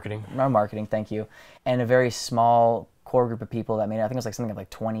no marketing. No marketing, thank you. And a very small core group of people that made it. I think it was like something like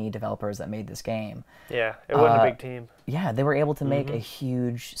 20 developers that made this game. Yeah, it wasn't a big team. Yeah, they were able to make a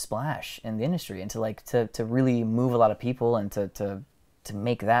huge splash in the industry and to really move a lot of people and to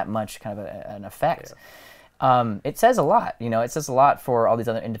make that much kind of an effect. Yeah. It says a lot, you know. It says a lot for all these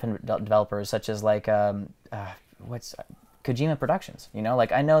other independent developers, such as like Kojima Productions. You know,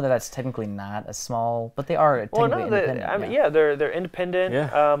 like I know that that's technically not a small, but they are technically independent. I mean, they're independent.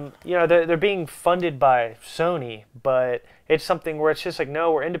 Yeah. You know, they're being funded by Sony, but it's something where it's just like,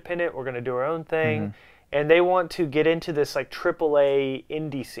 no, we're independent. We're gonna do our own thing, and they want to get into this like AAA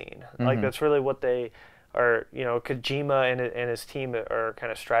indie scene. Like that's really what they are, you know, Kojima and his team are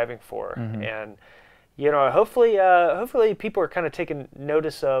kind of striving for. And you know, hopefully people are kind of taking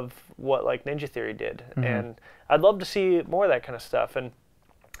notice of what like Ninja Theory did, and I'd love to see more of that kind of stuff.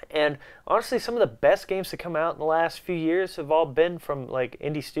 And honestly, some of the best games to come out in the last few years have all been from like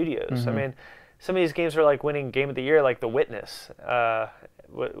indie studios. I mean, some of these games are like winning Game of the Year, like The Witness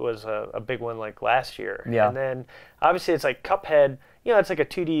was a big one like last year. Yeah. And then obviously it's like Cuphead. You know, it's like a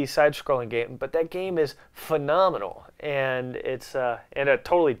 2D side-scrolling game, but that game is phenomenal, and it's and a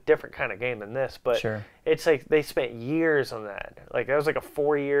totally different kind of game than this. But it's like they spent years on that. Like that was like a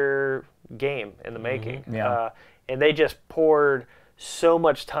 4-year game in the making. And they just poured so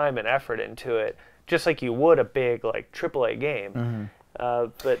much time and effort into it, just like you would a big like AAA game.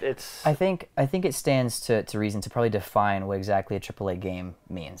 But it's I think it stands to reason to probably define what exactly a AAA game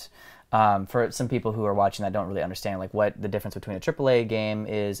means. For some people who are watching that don't really understand like what the difference between a AAA game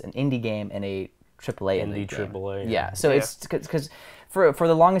is, an indie game, and a AAA indie game. AAA. Yeah, so it's because for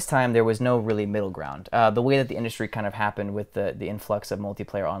the longest time there was no really middle ground. The way that the industry kind of happened with the influx of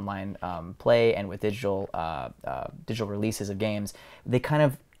multiplayer online play and with digital releases of games, they kind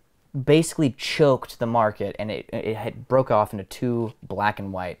of basically choked the market, and it had broke off into two black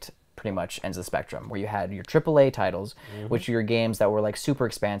and white pretty much ends of the spectrum, where you had your AAA titles, which are your games that were like super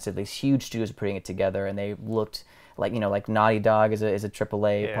expansive. These huge studios were putting it together, and they looked like, you know, like Naughty Dog is a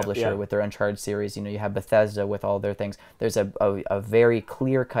AAA publisher with their Uncharted series. You know, you have Bethesda with all their things. There's a very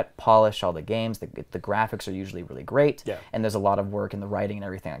clear-cut polish all the games. The graphics are usually really great, and there's a lot of work in the writing and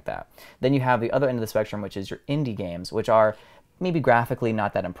everything like that. Then you have the other end of the spectrum, which is your indie games, which are maybe graphically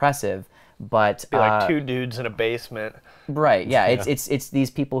not that impressive, but be like two dudes in a basement. Right, yeah. It's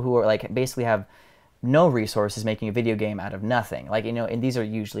these people who are like basically have no resources making a video game out of nothing. Like, you know, and these are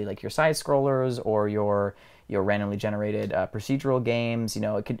usually like your side scrollers or your randomly generated procedural games. You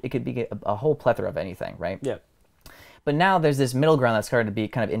know, it could be a whole plethora of anything, right? Yeah. But now there's this middle ground that's started to be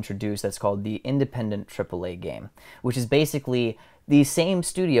kind of introduced that's called the independent AAA game, which is basically these same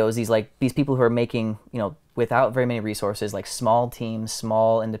studios, these people who are making, you know, without very many resources, like small teams,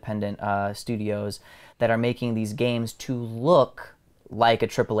 small independent studios that are making these games to look like a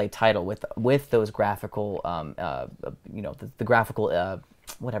AAA title with those graphical, you know, the graphical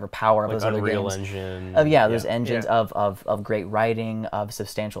whatever power of like those other Unreal games. Engine. Those engines of great writing, of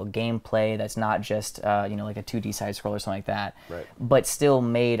substantial gameplay that's not just you know, like a 2D side scroll or something like that, but still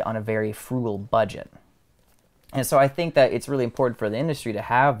made on a very frugal budget. And so I think that it's really important for the industry to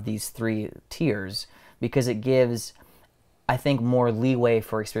have these three tiers, because it gives, I think, more leeway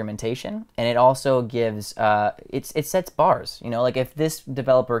for experimentation, and it also gives it sets bars. You know, like if this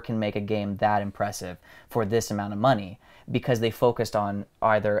developer can make a game that impressive for this amount of money because they focused on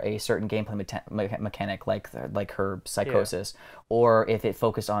either a certain gameplay mechanic like her Psychosis, or if it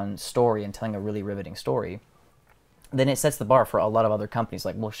focused on story and telling a really riveting story, then it sets the bar for a lot of other companies.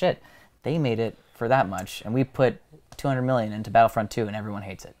 Like, well, shit, they made it for that much, and we put 200 million into Battlefront 2 and everyone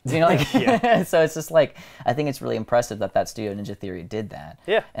hates it. You know, like so it's just like, I think it's really impressive that studio Ninja Theory did that.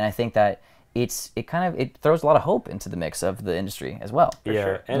 Yeah. And I think that it throws a lot of hope into the mix of the industry as well.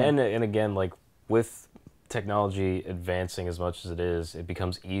 And again, like with technology advancing as much as it is, it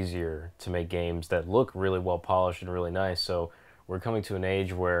becomes easier to make games that look really well polished and really nice. So we're coming to an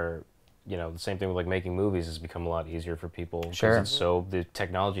age where, you know, the same thing with like making movies has become a lot easier for people because it's the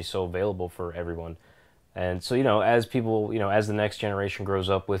technology is so available for everyone. And so, you know, as people, you know, as the next generation grows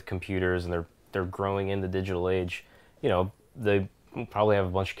up with computers and they're growing in the digital age, you know, they probably have a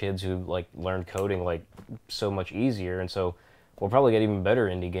bunch of kids who like learned coding like so much easier, and so we'll probably get even better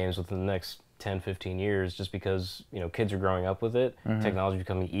indie games within the next 10, 15 years just because, you know, kids are growing up with it, technology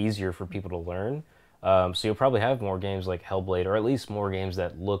becoming easier for people to learn. So you'll probably have more games like Hellblade, or at least more games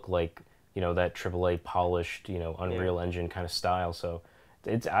that look like, you know, that AAA polished, you know, Unreal Engine kind of style. So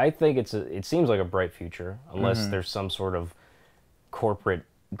I think it seems like a bright future, unless there's some sort of corporate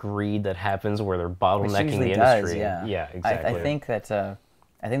greed that happens where they're bottlenecking the industry. Yeah, exactly. I think that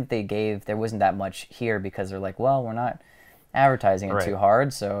there wasn't that much here because they're like, well, we're not advertising it too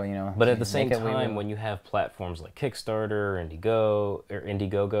hard, so, you know. But at the same time, when you have platforms like Kickstarter,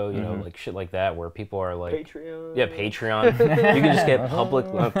 Indiegogo, you know, like shit like that, where people are like Patreon. Yeah, Patreon. You can just get public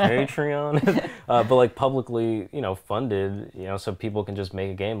Patreon, but like publicly, you know, funded, you know, so people can just make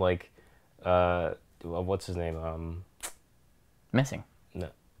a game like, what's his name? Missing. No.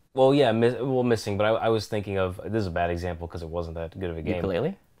 Well, yeah, Missing. But I was thinking of, this is a bad example because it wasn't that good of a game.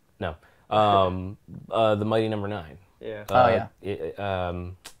 Ukulele? No. The Mighty Number 9. Yeah.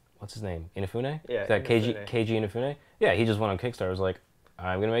 What's his name? Inafune? Yeah. Is that Keiji Inafune? Yeah, he just went on Kickstarter. I was like,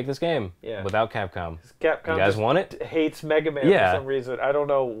 I'm going to make this game without Capcom. Capcom you guys want it? Hates Mega Man for some reason. I don't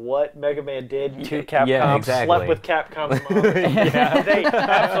know what Mega Man did to Capcom. Yeah, exactly. Slept with Capcom's mom. They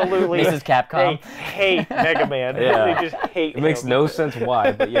absolutely Mrs. Capcom. They hate Mega Man. Yeah. They just hate It makes no sense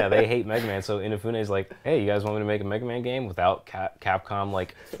why, but yeah, they hate Mega Man. So Inafune's like, hey, you guys want me to make a Mega Man game without Capcom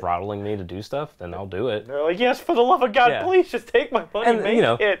like throttling me to do stuff? Then I'll do it. They're like, yes, for the love of God, please just take my money, and make you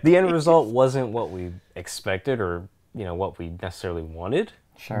know, it. the end result wasn't what we expected or what we necessarily wanted.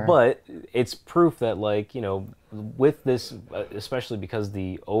 Sure. But it's proof that with this, especially because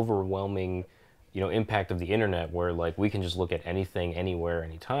the overwhelming impact of the internet, where like we can just look at anything, anywhere,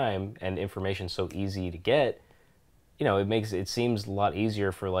 anytime, and information's so easy to get. It seems a lot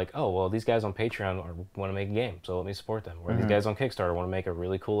easier for like, oh well, these guys on Patreon want to make a game, so let me support them. Or these guys on Kickstarter want to make a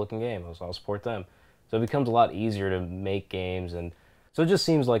really cool looking game, so I'll support them. So it becomes a lot easier to make games, and so it just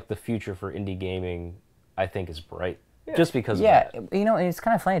seems like the future for indie gaming, I think, is bright. Yeah. Just because of that. And it's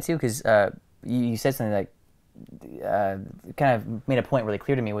kind of funny too, because you said something like, kind of made a point really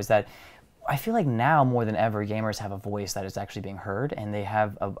clear to me, was that I feel like now more than ever, gamers have a voice that is actually being heard, and they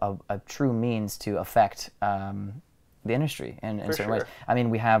have a true means to affect the industry in certain ways. I mean,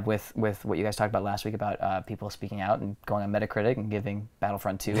 we have with what you guys talked about last week about people speaking out and going on Metacritic and giving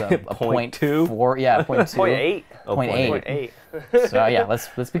Battlefront 2 a .4, yeah, 0.2, 0.8. So yeah, let's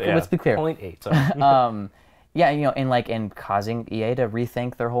be clear. 0.8. Sorry. Yeah, and causing EA to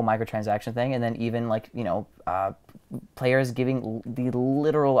rethink their whole microtransaction thing, and then even players giving the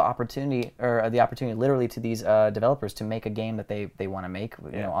literal opportunity, or the opportunity literally to these developers to make a game that they want to make,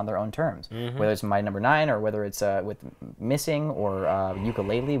 on their own terms. Whether it's Mighty Number 9 or whether it's with Missing or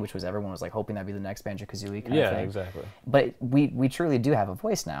Yooka-Laylee, which was everyone was like hoping that'd be the next Banjo-Kazooie kind of thing. Yeah, exactly. But we truly do have a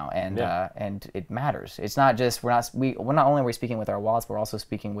voice now, and it matters. It's not just we're not only are we speaking with our wallets, we're also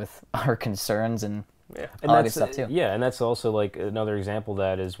speaking with our concerns and all that stuff too. Yeah, and that's also like another example of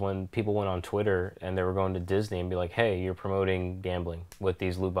that is when people went on Twitter and they were going to Disney and be like, "Hey, you're promoting gambling with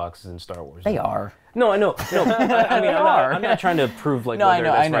these loot boxes in Star Wars." They are. No, I know. No, I mean, I'm not trying to prove like I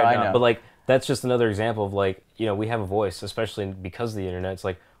know. But like that's just another example of like we have a voice, especially because of the internet. It's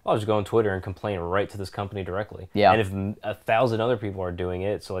like, I'll just go on Twitter and complain right to this company directly. Yeah. And if 1,000 other people are doing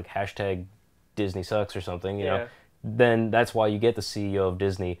it, so like hashtag Disney sucks or something, then that's why you get the CEO of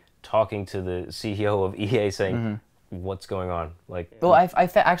Disney talking to the CEO of EA saying, what's going on? Like, well, I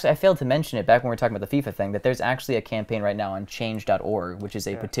failed to mention it back when we were talking about the FIFA thing, that there's actually a campaign right now on change.org, which is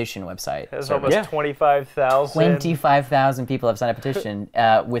a petition website. There's almost 25,000. 25,000 people have signed a petition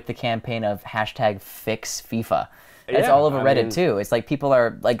with the campaign of hashtag fix FIFA. It's all over Reddit too. It's like people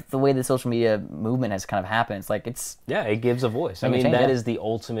are like, the way the social media movement has kind of happened. It's like it gives a voice. I mean, that is the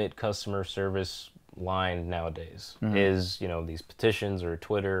ultimate customer service line nowadays. Is these petitions or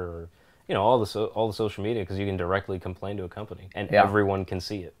Twitter or all the social media, because you can directly complain to a company and everyone can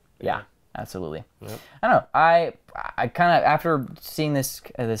see it. Yeah, absolutely. Yep. I don't know. I kind of, after seeing this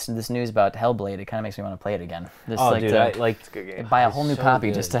news about Hellblade, it kind of makes me want to play it again. Dude, it's a good game. Buy a whole new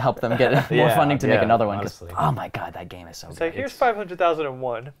copy just to help them get more funding to make another one. Oh my God, that game is so good. It's like, here's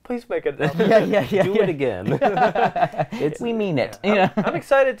 500,001. Please make it. Do it again. We mean it. I'm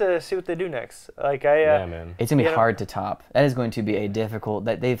excited to see what they do next. Like man. It's gonna be hard to top. That is going to be a difficult.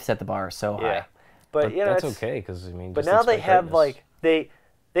 That they've set the bar so high. But that's okay, because But now they have like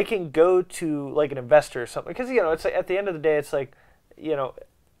they can go to like an investor or something, because it's like, at the end of the day, it's like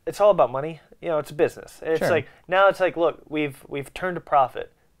it's all about money. It's a business. And it's like, now it's like, look, we've turned a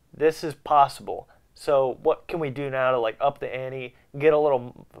profit. This is possible. So what can we do now to like up the ante, get a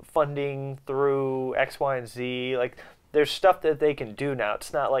little funding through X, Y, and Z? Like, there's stuff that they can do now.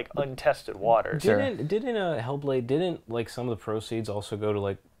 It's not like untested water. Didn't Hellblade, didn't like some of the proceeds also go to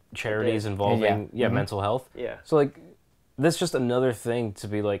like charities involving mental health? Yeah. So like, that's just another thing to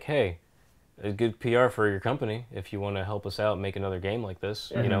be like, hey, a good PR for your company. If you want to help us out and make another game like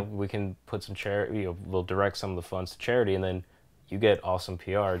this, we can put some charity. We'll direct some of the funds to charity, and then you get awesome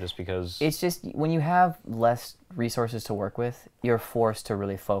PR just because. It's just when you have less resources to work with, you're forced to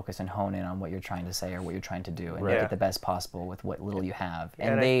really focus and hone in on what you're trying to say or what you're trying to do, and make it the best possible with what little you have.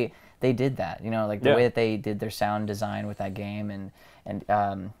 And they did that. Like the way that they did their sound design with that game, and I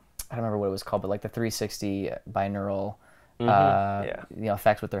don't remember what it was called, but like the 360 binaural.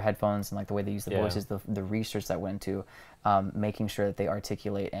 Effects with their headphones, and like the way they use the voices, the research that went into making sure that they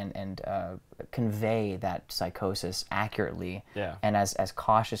articulate and convey that psychosis accurately and as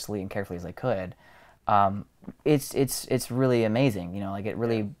cautiously and carefully as they could. It's really amazing. Like it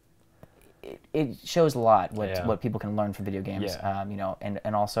really it shows a lot what people can learn from video games.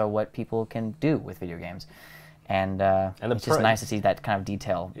 And also what people can do with video games. And it's just nice to see that kind of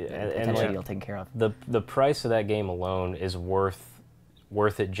detail taken care of. The price of that game alone is worth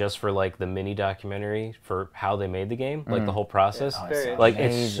worth it just for like the mini documentary for how they made the game, like the whole process. very Like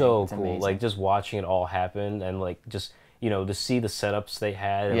amazing. it's so It's cool. amazing. Like just watching it all happen and like just to see the setups they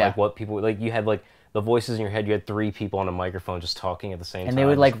had and Yeah. like what people like. You had like the voices in your head. You had 3 people on a microphone just talking at the same time. And they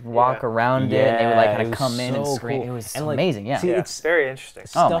would like walk around it, and they would like kind it of was come in and so scream. cool. It was And, like, amazing, yeah. see, Yeah, it's very interesting.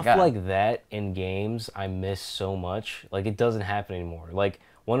 Oh my stuff God. like that in games I miss so much. Like it doesn't happen anymore. Like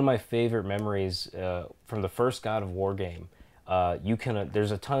one of my favorite memories from the first God of War game,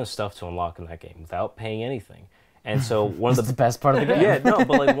 there's a ton of stuff to unlock in that game without paying anything. And so one of It's the best part of the game. yeah, no,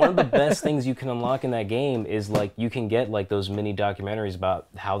 but like one of the best things you can unlock in that game is like you can get like those mini documentaries about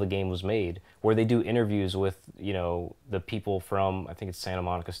how the game was made, where they do interviews with the people from, I think it's Santa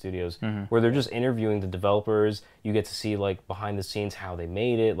Monica Studios, where they're just interviewing the developers. You get to see like behind the scenes how they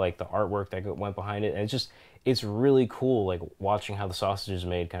made it, like the artwork that went behind it, and it's really cool, like watching how the sausage is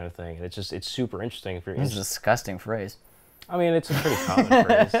made, kind of thing. And it's super interesting if you're This is a interested. disgusting phrase. I mean, it's a pretty common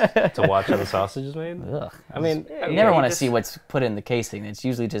phrase to watch how the sausage is made. Ugh. I mean, You Yeah, never you want to just- see what's put in the casing. It's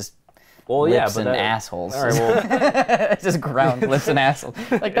usually just well, yeah, lips but and that, assholes. All right, well, It's just ground lips and assholes.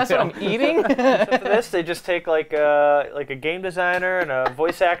 Like, that's what I'm eating? For this, they just take like a game designer and a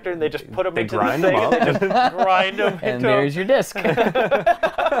voice actor, and they just put them They into grind the them thing, up. and they just grind them And into there's your disc.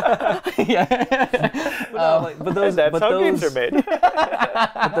 Yeah. but those, that's but how those, games are made.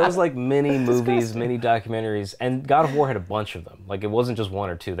 But those like mini movies, mini documentaries, and God of War had a bunch of them. Like it wasn't just 1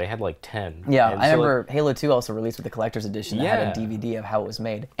 or 2; they had like 10. Yeah, And I so, remember Halo 2 also released with the collector's edition that had a Yeah. DVD of how it was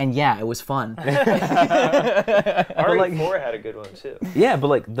made. And yeah, it was fun. RE4 had a good one too. yeah, but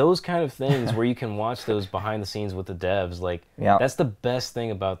like those kind of things where you can watch those behind the scenes with the devs, like Yeah. that's the best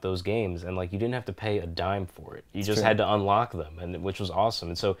thing about those games. And like you didn't have to pay a dime for it; you just true. had to unlock them, and which was awesome.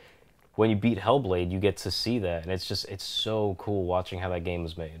 And so when you beat Hellblade, you get to see that, and it's so cool watching how that game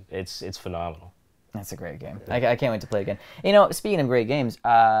was made. It's phenomenal. That's a great game. I can't wait to play again. Speaking of great games,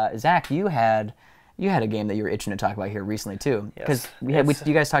 Zach, you had a game that you were itching to talk about here recently too, because Yes.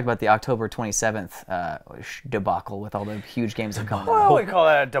 you guys talked about the October 27th debacle with all the huge games that come. Well, we call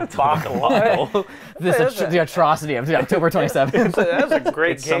that a debacle. The atrocity of the October 27th. That was a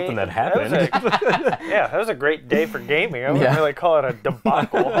great It's game. something that happened. That was a great day for gaming. I wouldn't Yeah. really call it a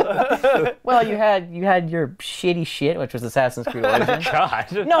debacle. Well, you had your shitty shit, which was Assassin's Creed Origins. God.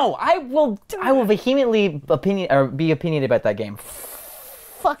 No, I will vehemently be opinionated about that game.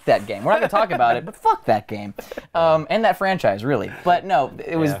 Fuck that game. We're not gonna talk about it, but fuck that game, and that franchise, really. But no,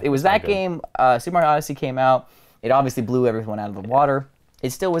 it was Yeah, that not good. game. Super Mario Odyssey came out. It obviously blew everyone out of the water.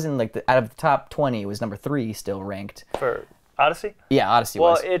 It still was in like out of the top 20. It was number 3, still ranked. For Odyssey? Yeah, Odyssey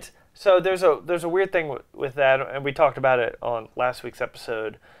Well, was. so there's a weird thing with that, and we talked about it on last week's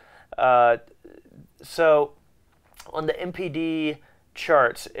episode. So on the MPD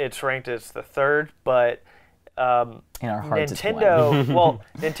charts, it's ranked as the 3rd, but In our hearts, it's one. Nintendo, well,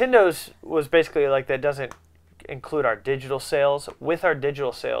 Nintendo's was basically like that doesn't include our digital sales. With our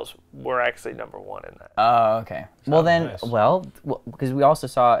digital sales, we're actually number 1 in that. Oh, okay. Well then, nice. because we also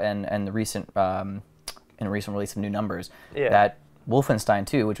saw in the recent release of new numbers Yeah. that Wolfenstein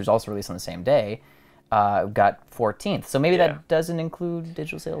 2, which was also released on the same day, got 14th. So maybe Yeah. that doesn't include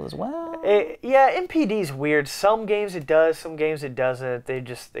digital sales as well. Yeah, MPD's weird. Some games it does, some games it doesn't. They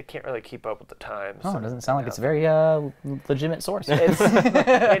can't really keep up with the times. Oh, it doesn't sound like it's a very legitimate source. It's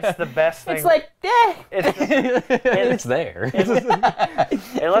the best thing. It's like, It's there.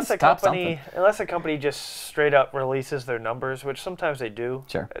 unless a Stop company just straight up releases their numbers, which sometimes they do.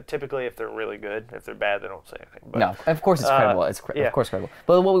 Sure. Typically, if they're really good. If they're bad, they don't say anything. But, no, of course it's credible. yeah. Of course credible.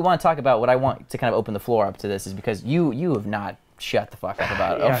 But what we want to talk about, what I want to kind of open the floor up to this is because you have not shut the fuck up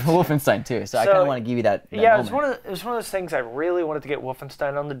about Yeah. Wolfenstein 2. So I kind of want to give you that Yeah, moment. it was one of those things I really wanted to get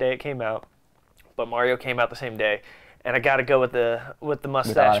Wolfenstein on the day it came out, but Mario came out the same day, and I got to go with the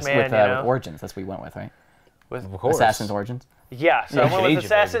mustache with, man. with, you with know? Origins. That's what we went with, right? Of course. Assassin's Origins. Yeah, so I went with Agent,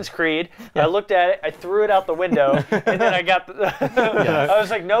 Assassin's Creed. I looked at it, I threw it out the window, and then I got I was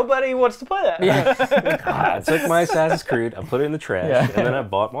like, nobody wants to play that. I took my Assassin's Creed, I put it in the trash, and then I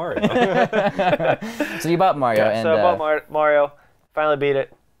bought Mario. So you bought Mario, and So I bought Mario, finally beat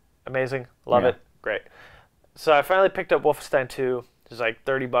it. Amazing. Love Yeah. it. Great. So I finally picked up Wolfenstein 2. It was like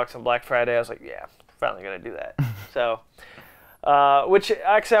 $30 on Black Friday. I was like, yeah, finally going to do that. So, which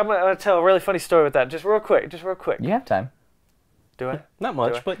actually, I'm going to tell a really funny story with that. Just real quick. you have time, Do I? Not Do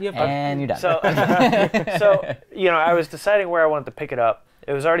much, I? but yeah. and you're done. So, I was deciding where I wanted to pick it up.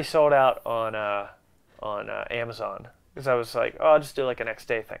 It was already sold out on Amazon. because I was like, oh, I'll just do like a next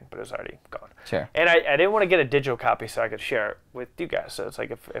day thing, but it was already gone. Sure. And I didn't want to get a digital copy so I could share it with you guys. So it's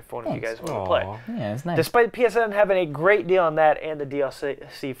like if one of you guys want to play. Yeah, it's nice. Despite PSN having a great deal on that and the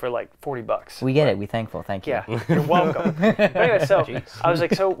DLC for like $40. We get it. We thankful. Thank you. Yeah, you're welcome. But anyway, so I was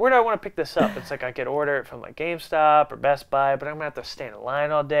like, so where do I want to pick this up? It's like I could order it from like GameStop or Best Buy, but I'm gonna have to stand in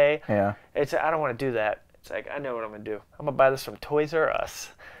line all day. Yeah. I don't want to do that. It's like I know what I'm gonna do. I'm gonna buy this from Toys R Us.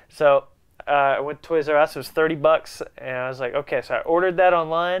 So I went to Toys R Us. It was $30, and I was like, okay. So I ordered that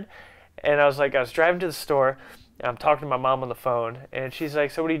online, and I was driving to the store. And I'm talking to my mom on the phone, and she's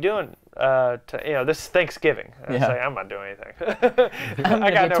like, "So what are you doing? This is Thanksgiving." And I was like, "I'm not doing anything.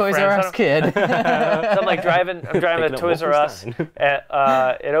 I got no Toys R Us kid. So I'm like driving. I'm driving to Toys R Us.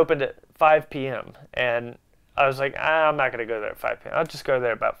 It opened at 5 p.m. and I was like, I'm not gonna go there at 5 p.m. I'll just go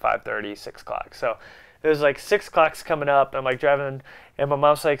there about 5:30, 6 o'clock. So it was like 6 o'clock's coming up, and I'm like driving, and my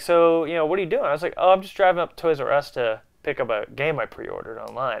mom's like, so what are you doing? I was like, oh, I'm just driving up to Toys R Us to pick up a game I pre-ordered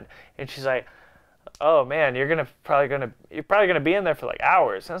online. And she's like, oh man, you're probably gonna be in there for like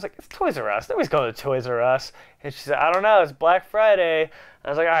hours. And I was like, it's Toys R Us. Nobody's going to Toys R Us. And she said, I don't know, it's Black Friday. And I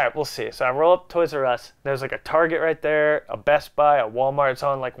was like, all right, we'll see. So I roll up to Toys R Us. There's like a Target right there, a Best Buy, a Walmart. It's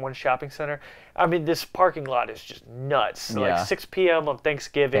on like one shopping center. I mean, this parking lot is just nuts. So like 6 p.m. on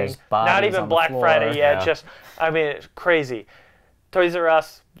Thanksgiving, not even Black Friday yet. Yeah. Just, I mean, it's crazy. Toys R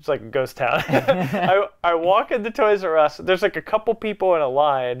Us, it's like a ghost town. I walk into Toys R Us. There's like a couple people in a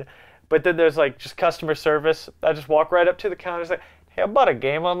line, but then there's like just customer service. I just walk right up to the counter. It's like, hey, I bought a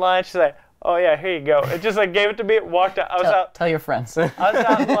game online. She's like, oh yeah, here you go. It just like gave it to me. Walked out. I was out. Tell your friends. I was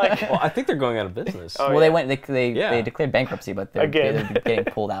out like. Well, I think they're going out of business. Oh, well, yeah. they declared bankruptcy, but they're getting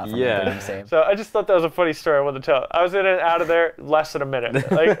pulled out from it. They're being saved. So I just thought that was a funny story I wanted to tell. I was in and out of there less than a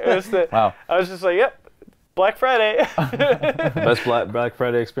minute. Like it was wow. I was just like, yep. Black Friday. Best Black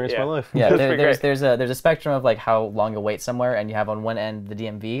Friday experience of my life. Yeah, there's a spectrum of like how long you wait somewhere, and you have on one end the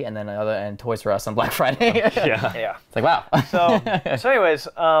DMV, and then on the other end Toys R Us on Black Friday. Yeah. It's like wow. So anyways,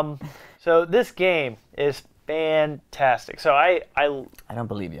 so this game is fantastic. So I don't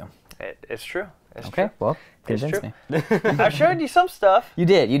believe you. It's true. It's okay. true. Well, convince me. I've showed you some stuff. You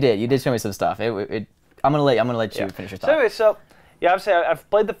did show me some stuff. I'm gonna let you finish your thought. So anyway, yeah, obviously I've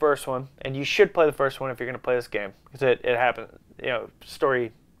played the first one, and you should play the first one if you're going to play this game, because it happens.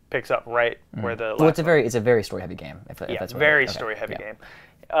 Story picks up right where the. Well, it's a very story heavy game. If that's very story heavy game.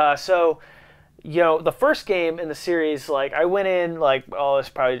 So, the first game in the series, like I went in like, oh, it's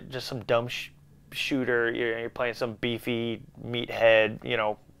probably just some dumb shooter. You're playing some beefy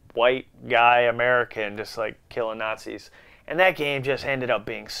meathead, white guy American just like killing Nazis, and that game just ended up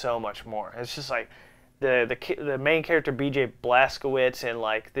being so much more. It's just like. The main character BJ Blazkowicz and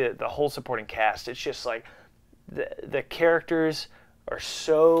like the whole supporting cast, it's just like the characters are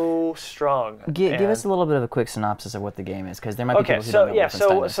so strong. Give us a little bit of a quick synopsis of what the game is, because there might be people who don't know what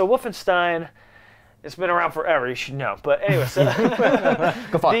Wolfenstein is. So Wolfenstein, it's been around forever. You should know. But anyway, so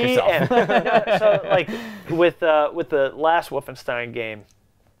go fuck yourself. So like with the last Wolfenstein game,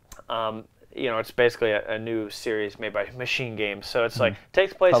 it's basically a new series made by Machine Games. So it's like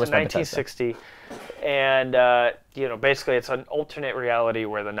takes place in 1960, and basically it's an alternate reality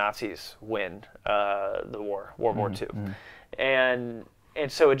where the Nazis win the war, World War II, and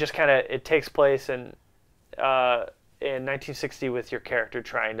so it just it takes place in 1960 with your character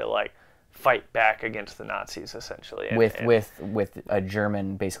trying to like fight back against the Nazis essentially, with a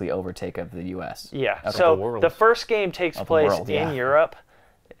German basically overtake of the U.S. Yeah. So the first game takes place in Europe.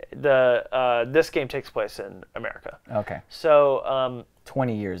 This game takes place in America. Okay. So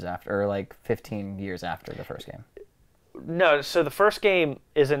 20 years after, or like 15 years after the first game. No, so the first game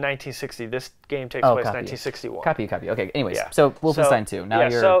is in 1960. This game takes place in 1961. Copy. Okay. Anyways, so Wolfenstein 2. Now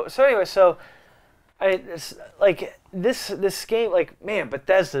you're. So anyway, it's like this game, like man,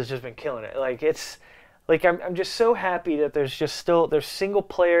 Bethesda's just been killing it. Like it's like I'm just so happy that there's single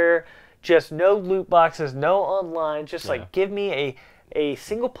player, just no loot boxes, no online, just like give me a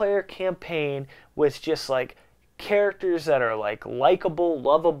single player campaign with just like characters that are like likable,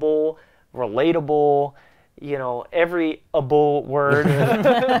 lovable, relatable, every able word.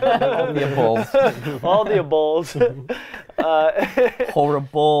 All the ables. All the ables.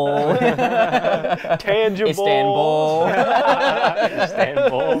 Horrible. Tangible. Istanbul.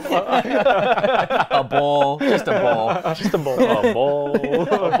 A bowl. Just a bowl. Just a bowl. A bowl.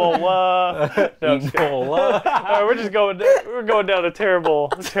 Ebola. No, Ebola. We're going down a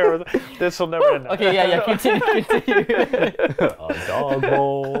terrible. This will never end. Okay, yeah. Continue. A dog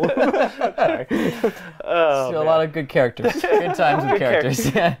bowl. Sorry. A lot of good characters. Good times with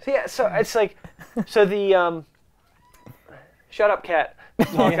characters. Yeah. So it's like, the shut up, cat.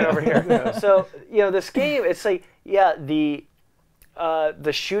 Talking over here. So this game, it's like yeah, the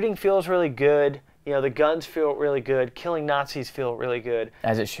shooting feels really good. You know, the guns feel really good. Killing Nazis feel really good.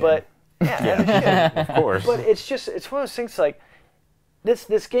 As it should. But yeah, as it should. Of course. But it's one of those things like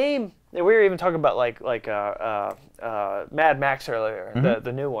this game. And we were even talking about like Mad Max earlier,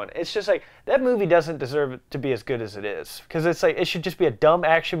 the new one. It's just like that movie doesn't deserve to be as good as it is, because it's like it should just be a dumb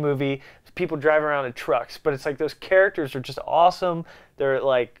action movie. People driving around in trucks, but it's like those characters are just awesome. They're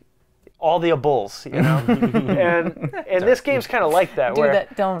like all the bulls, you know. and this game's kind of like that. Dude, where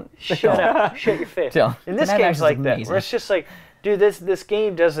don't shut up, shut your face. Don't. And this Mad Max game's is like that, amazing. where it's just like, dude, this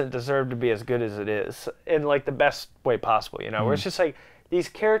game doesn't deserve to be as good as it is in like the best way possible, you know. Where it's just like these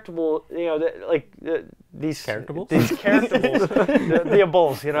charactable, you know, these Charactables? these charactables, the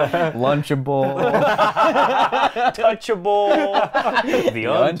bulls, you know, Lunchable. touchable, The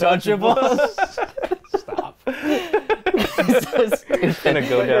Untouchables. Stop. So stupid. Gonna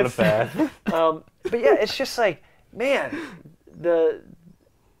go down a path. but yeah, it's just like, man, the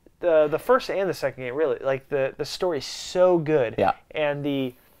first and the second game really, like the story's so good. Yeah. And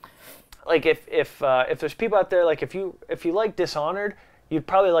like if there's people out there, like if you like Dishonored, you'd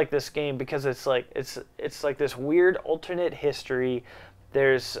probably like this game, because it's like this weird alternate history.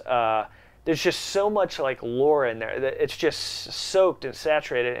 There's just so much like lore in there that it's just soaked and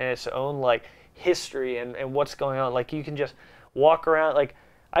saturated in its own like history and what's going on. Like you can just walk around. Like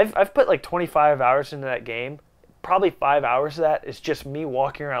I've put like 25 hours into that game. Probably 5 hours of that is just me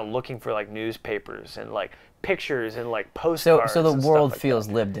walking around looking for like newspapers and like pictures and like postcards. So the and world stuff like feels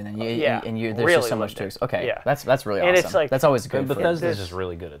that. lived in, and Yeah, there's really just so much lived to. in. Okay, Yeah. that's really And awesome. it's like- that's always good. And for Bethesda's just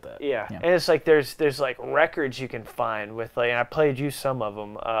really good at that. Yeah. Yeah. And it's like there's like records you can find with like, and I played you some of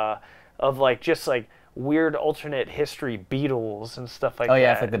them, of like just like weird alternate history Beatles and stuff like that. Oh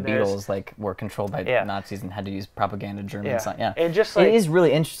yeah, it's like the And there's- Beatles like were controlled by Yeah. Nazis and had to use propaganda German. Yeah. Yeah, And just like it is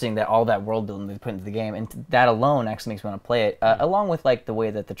really interesting that all that world building they put into the game, and that alone actually makes me want to play it. Along with like the way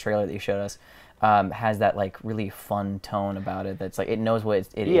that the trailer that you showed us has that like really fun tone about it. That's like it knows what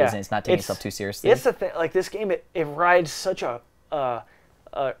it Yeah. is, and it's not taking itself too seriously. It's the thing, like this game, it rides such a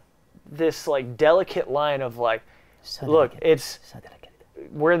this like delicate line of like, So look, delicate. it's So delicate.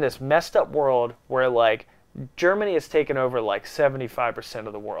 we're in this messed up world where like Germany has taken over like 75%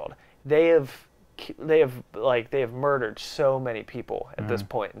 of the world. They have murdered so many people at this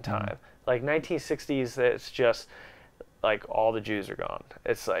point in time. Like 1960s, it's just like all the Jews are gone.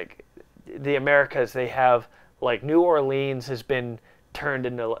 It's like the Americas, they have like New Orleans has been turned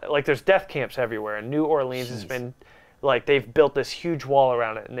into like there's death camps everywhere, and New Orleans has been like they've built this huge wall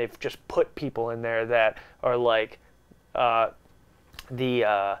around it, and they've just put people in there that are like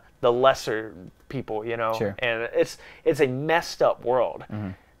the lesser people, you know. Sure. And it's a messed up world.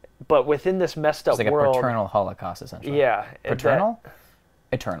 But within this messed up It's like world, a paternal Holocaust, essentially. yeah, Paternal?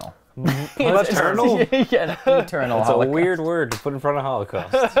 Eternal. Maternal? Yeah, eternal It's a Holocaust. weird word to put in front of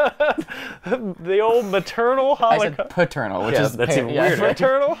Holocaust. the old maternal I Holocaust. said paternal, which Yeah, is that's even weirder.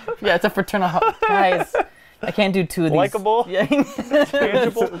 Maternal, Yeah, it's a fraternal. Guys, I can't do two of these. Likeable? Yeah.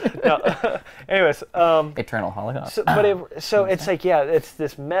 tangible. No. Anyways, Eternal Holocaust. so it's like, yeah, it's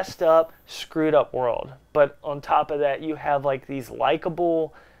this messed up, screwed up world. But on top of that, you have like these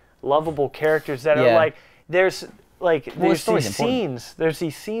likable, lovable characters that are Yeah. like there's story's these important. scenes. There's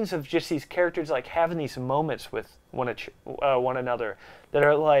these scenes of just these characters like having these moments with one another that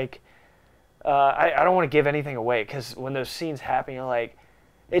are like I don't want to give anything away, because when those scenes happen, you're like,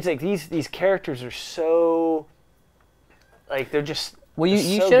 it's like these characters are so like they're just Well, you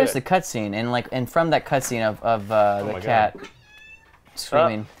so showed us good. the cutscene, and from that cutscene of the my cat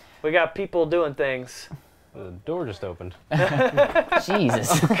screaming. We got people doing things. The door just opened.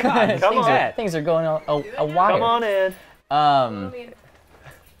 Jesus. God, Come on. Things are going a wire. Come on in. I Um. mean,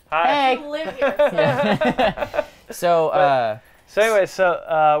 Hi. I live here. So. So anyway,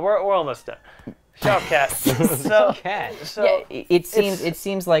 we're almost done. Shut up, cat. So Cat. so Yeah, it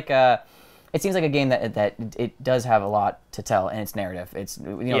seems like a game that it does have a lot to tell in its narrative. It's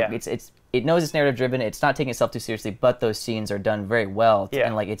Yeah. it knows it's narrative driven. It's not taking itself too seriously, but those scenes are done very well. Yeah.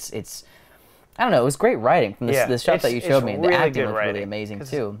 And like it's I don't know. It was great writing from the shot that you showed me. And the really acting good looked writing. really amazing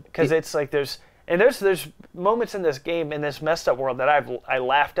too. Because it's like there's moments in this game, in this messed up world, that I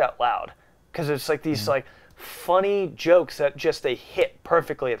laughed out loud, because it's like these like funny jokes that just they hit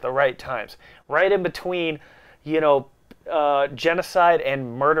perfectly at the right times, right in between, genocide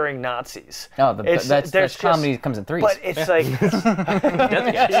and murdering Nazis. Oh, There's that's comedy just- comes in threes. But it's like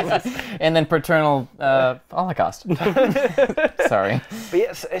And then paternal Holocaust. Sorry. But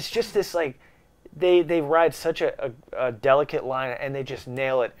yes, it's just this like they ride such a delicate line, and they just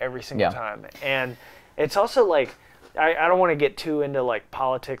nail it every single Yeah. time. And it's also like I don't want to get too into like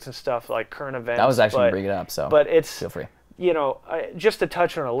politics and stuff, like current events. That was actually bring it up, so but it's feel free. You know, just to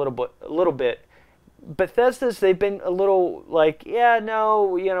touch on a little bit. Bethesda's, they've been a little like, yeah,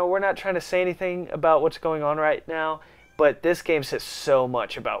 no, you know, we're not trying to say anything about what's going on right now, but this game says so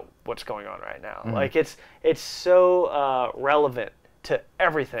much about what's going on right now. Like it's so relevant to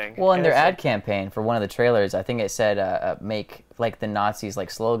everything. Well, in their ad campaign for one of the trailers, I think it said make, like, the Nazis, like,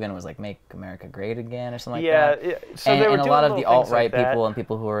 slogan was like "Make America Great Again" or something like that. Yeah, so and, they were and a doing lot of little the things alt-right like people that. and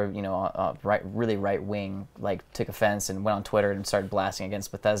people who are, you know, really right wing, like, took offense and went on Twitter and started blasting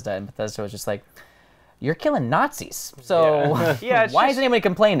against Bethesda, and Bethesda was just like, "You're killing Nazis, so Yeah, it's why just- is anybody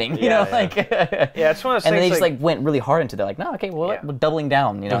complaining?" You know, like, Yeah, it's one of those and then they things just like went really hard into that, like, no, okay, well, we're doubling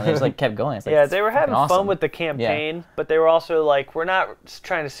down, you know, and they just like kept going. It's like, Yeah, it's they were having fucking fun awesome. with the campaign, but they were also like, we're not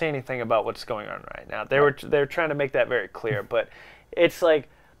trying to say anything about what's going on right now. They were trying to make that very clear, but it's like,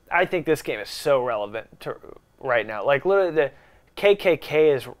 I think this game is so relevant to right now. Like literally, the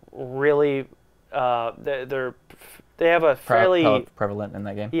KKK is really they have a fairly prevalent in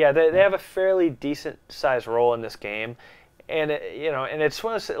that game. yeah, they have a fairly decent sized role in this game. And you know, and it's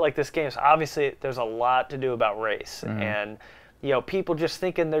one of those, like, this game is obviously, there's a lot to do about race, and you know, people just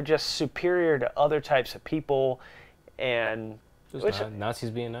thinking they're just superior to other types of people, and Just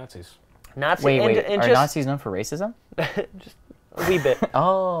Nazis being Nazis. Nazi. Wait, and are just Nazis known for racism? just a wee bit.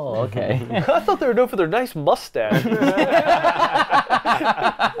 Oh, okay. I thought they were known for their nice mustache.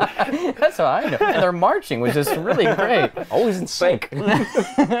 That's what I know. And their marching was just really great. Always in sync.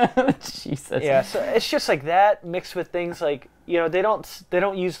 Jesus. Yeah, so it's just like that mixed with things like, you know, they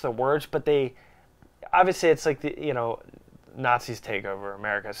don't use the words, but they obviously, it's like the, you know, Nazis take over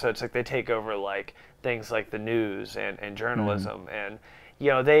America, so it's like they take over like things like the news and journalism, and you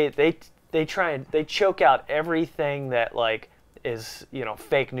know, they try and they choke out everything that like is, you know,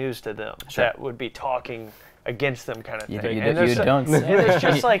 fake news to them, that would be talking against them, kind of thing. You And there's don't and there's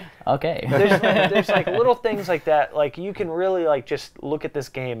just like okay. there's like little things like that, like you can really like just look at this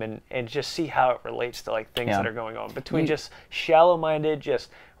game and just see how it relates to like things that are going on between just shallow-minded,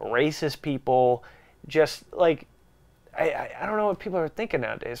 just racist people, just like I don't know what people are thinking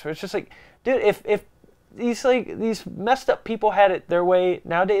nowadays. Where it's just like, dude, if these messed up people had it their way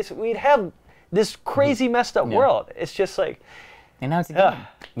nowadays, we'd have this crazy messed up world. It's just like, And now it's a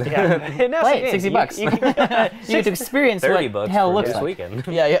game. yeah, and now Play it's it, a game. $60. You can- You get to experience what $30 hell for looks this like. weekend.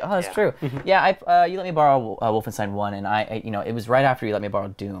 Yeah, oh, that's true. Yeah, you let me borrow Wolfenstein 1, and I, you know, it was right after you let me borrow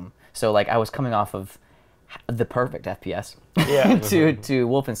Doom. So, like, I was coming off of the perfect FPS Yeah. to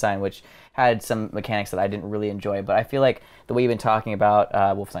Wolfenstein, which had some mechanics that I didn't really enjoy. But I feel like the way you've been talking about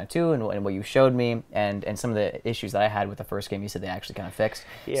Wolfenstein 2 and what you showed me and some of the issues that I had with the first game, you said they actually kind of fixed.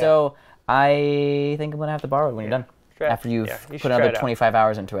 Yeah. So I think I'm going to have to borrow it when you're done. You After you've should put try another it out. 25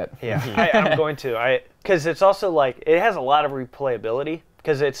 hours into it. Yeah, I'm going to. Because it's also like, it has a lot of replayability,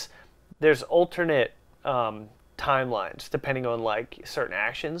 because there's alternate timelines depending on like certain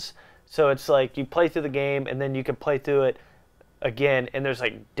actions. So it's like you play through the game and then you can play through it again, and there's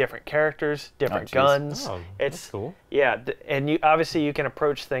like different characters, different geez. guns. Oh, it's that's cool. Yeah, and you obviously you can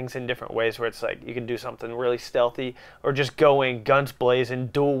approach things in different ways, where it's like you can do something really stealthy, or just going guns blazing,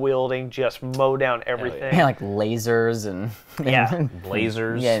 dual wielding, just mow down everything. Yeah, like lasers and Yeah.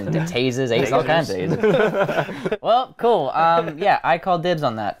 Blazers. yeah, and tases, aces, all kinds of aces. Well, cool. Yeah, I call dibs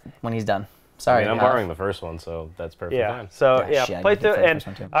on that when he's done. Sorry, I mean, I'm borrowing the first one, so that's perfectly Yeah. fine. So Yeah, yeah, shit, I play did through, play the and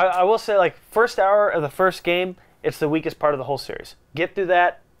first one, too. I will say, like, first hour of the first game, it's the weakest part of the whole series. Get through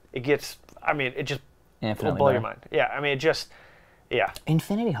that, it gets. I mean, it just will Infinitely blow your better. mind. Yeah, I mean, it just. Yeah.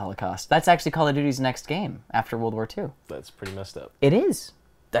 Infinity Holocaust. That's actually Call of Duty's next game after World War II. That's pretty messed up. It is.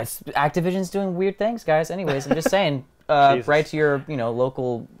 That's Activision's doing weird things, guys. Anyways, I'm just saying. Jesus. Write to your,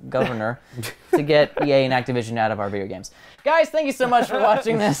 local governor to get EA and Activision out of our video games. Guys, thank you so much for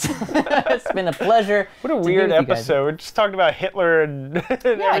watching this. It's been a pleasure. What a to be weird with you guys. episode. We just talked about Hitler and,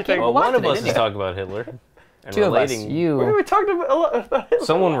 everything. Well, Well, one of watching it, us didn't is you? talking about Hitler. And Two of us. relating. We talked a lot about Hitler.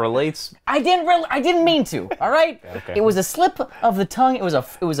 Someone relates. I didn't mean to. All right. Okay. It was a slip of the tongue. It was a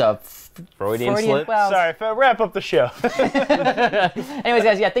Freudian slip? Well, Sorry, wrap up the show. anyways,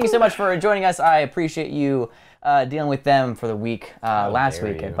 guys, yeah, thank you so much for joining us. I appreciate you dealing with them for the week last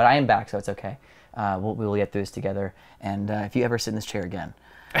dare week, you. but I am back, so it's okay. We will get through this together. And if you ever sit in this chair again,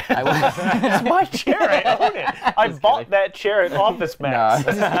 I will. It's my chair. I own it. I bought that chair at Office Max.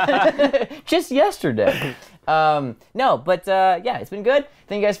 No, just yesterday. No, but yeah, it's been good.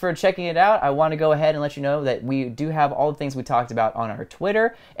 Thank you guys for checking it out. I want to go ahead and let you know that we do have all the things we talked about on our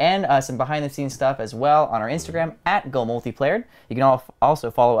Twitter and some behind-the-scenes stuff as well on our Instagram at GoMultiplayered. You can also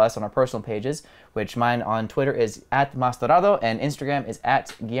follow us on our personal pages, which mine on Twitter is at @Masdorado and Instagram is at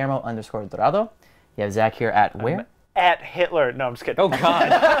Guillermo_Dorado. You have Zach here at where? at Hitler. No, I'm just kidding. Oh God.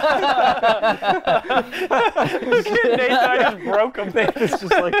 Nathan, I just broke him. It's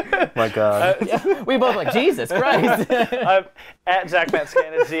just like, my God. We both like, Jesus Christ. I'm at Zack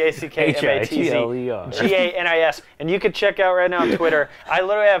Matscan, it's ZACKMATZ and you can check out right now on Twitter. I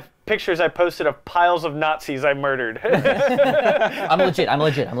literally have pictures I posted of piles of Nazis I murdered. I'm legit.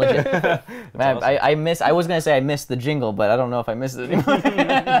 Man, awesome. I was gonna say I missed the jingle, but I don't know if I missed it anymore.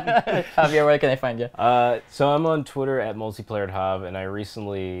 Javier, where can they find you? So I'm on Twitter at multiplayerhav, and I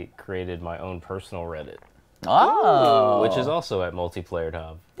recently created my own personal Reddit, Oh, which is also at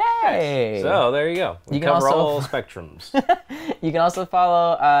multiplayerhav. hey. So there you go. We You can cover also- all spectrums. You can also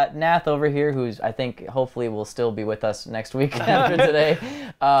follow Nath over here, who's I think hopefully will still be with us next week after today,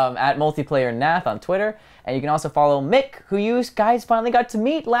 at multiplayer Nath on Twitter. And you can also follow Mick, who you guys finally got to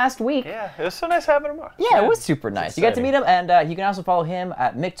meet last week. Yeah, it was so nice having him on. Yeah, it was super nice. You got to exciting. meet him, and you can also follow him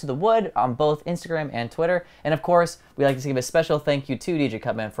at Mick to the Wood on both Instagram and Twitter. And of course, we'd like to give a special thank you to DJ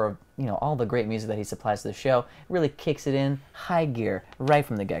CUTMAN for all the great music that he supplies to the show. It really kicks it in high gear right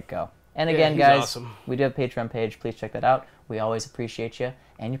from the get-go. And again, he's guys, awesome. we do have a Patreon page. Please check that out. We always appreciate you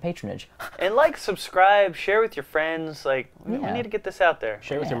and your patronage. And subscribe, share with your friends. We Yeah. need to get this out there.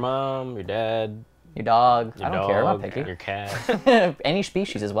 Share with your mom, your dad, Your dog. your I don't dog, care. I'm not picky. your cat. Any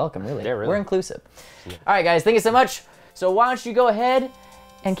species is welcome, really. Yeah, really. We're inclusive. All right, guys, thank you so much. So why don't you go ahead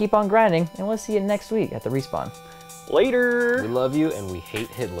and keep on grinding, and we'll see you next week at the Respawn. Later. We love you and we hate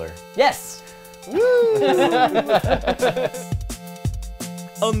Hitler. Yes!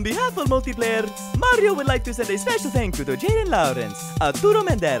 On behalf of Multiplayer, Mario would like to send a special thank you to Jaden Lawrence, Arturo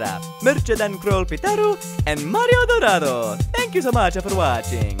Mendera, Mercedan Kroll Pitaru, and Mario Dorado. Thank you so much for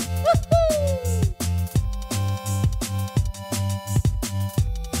watching.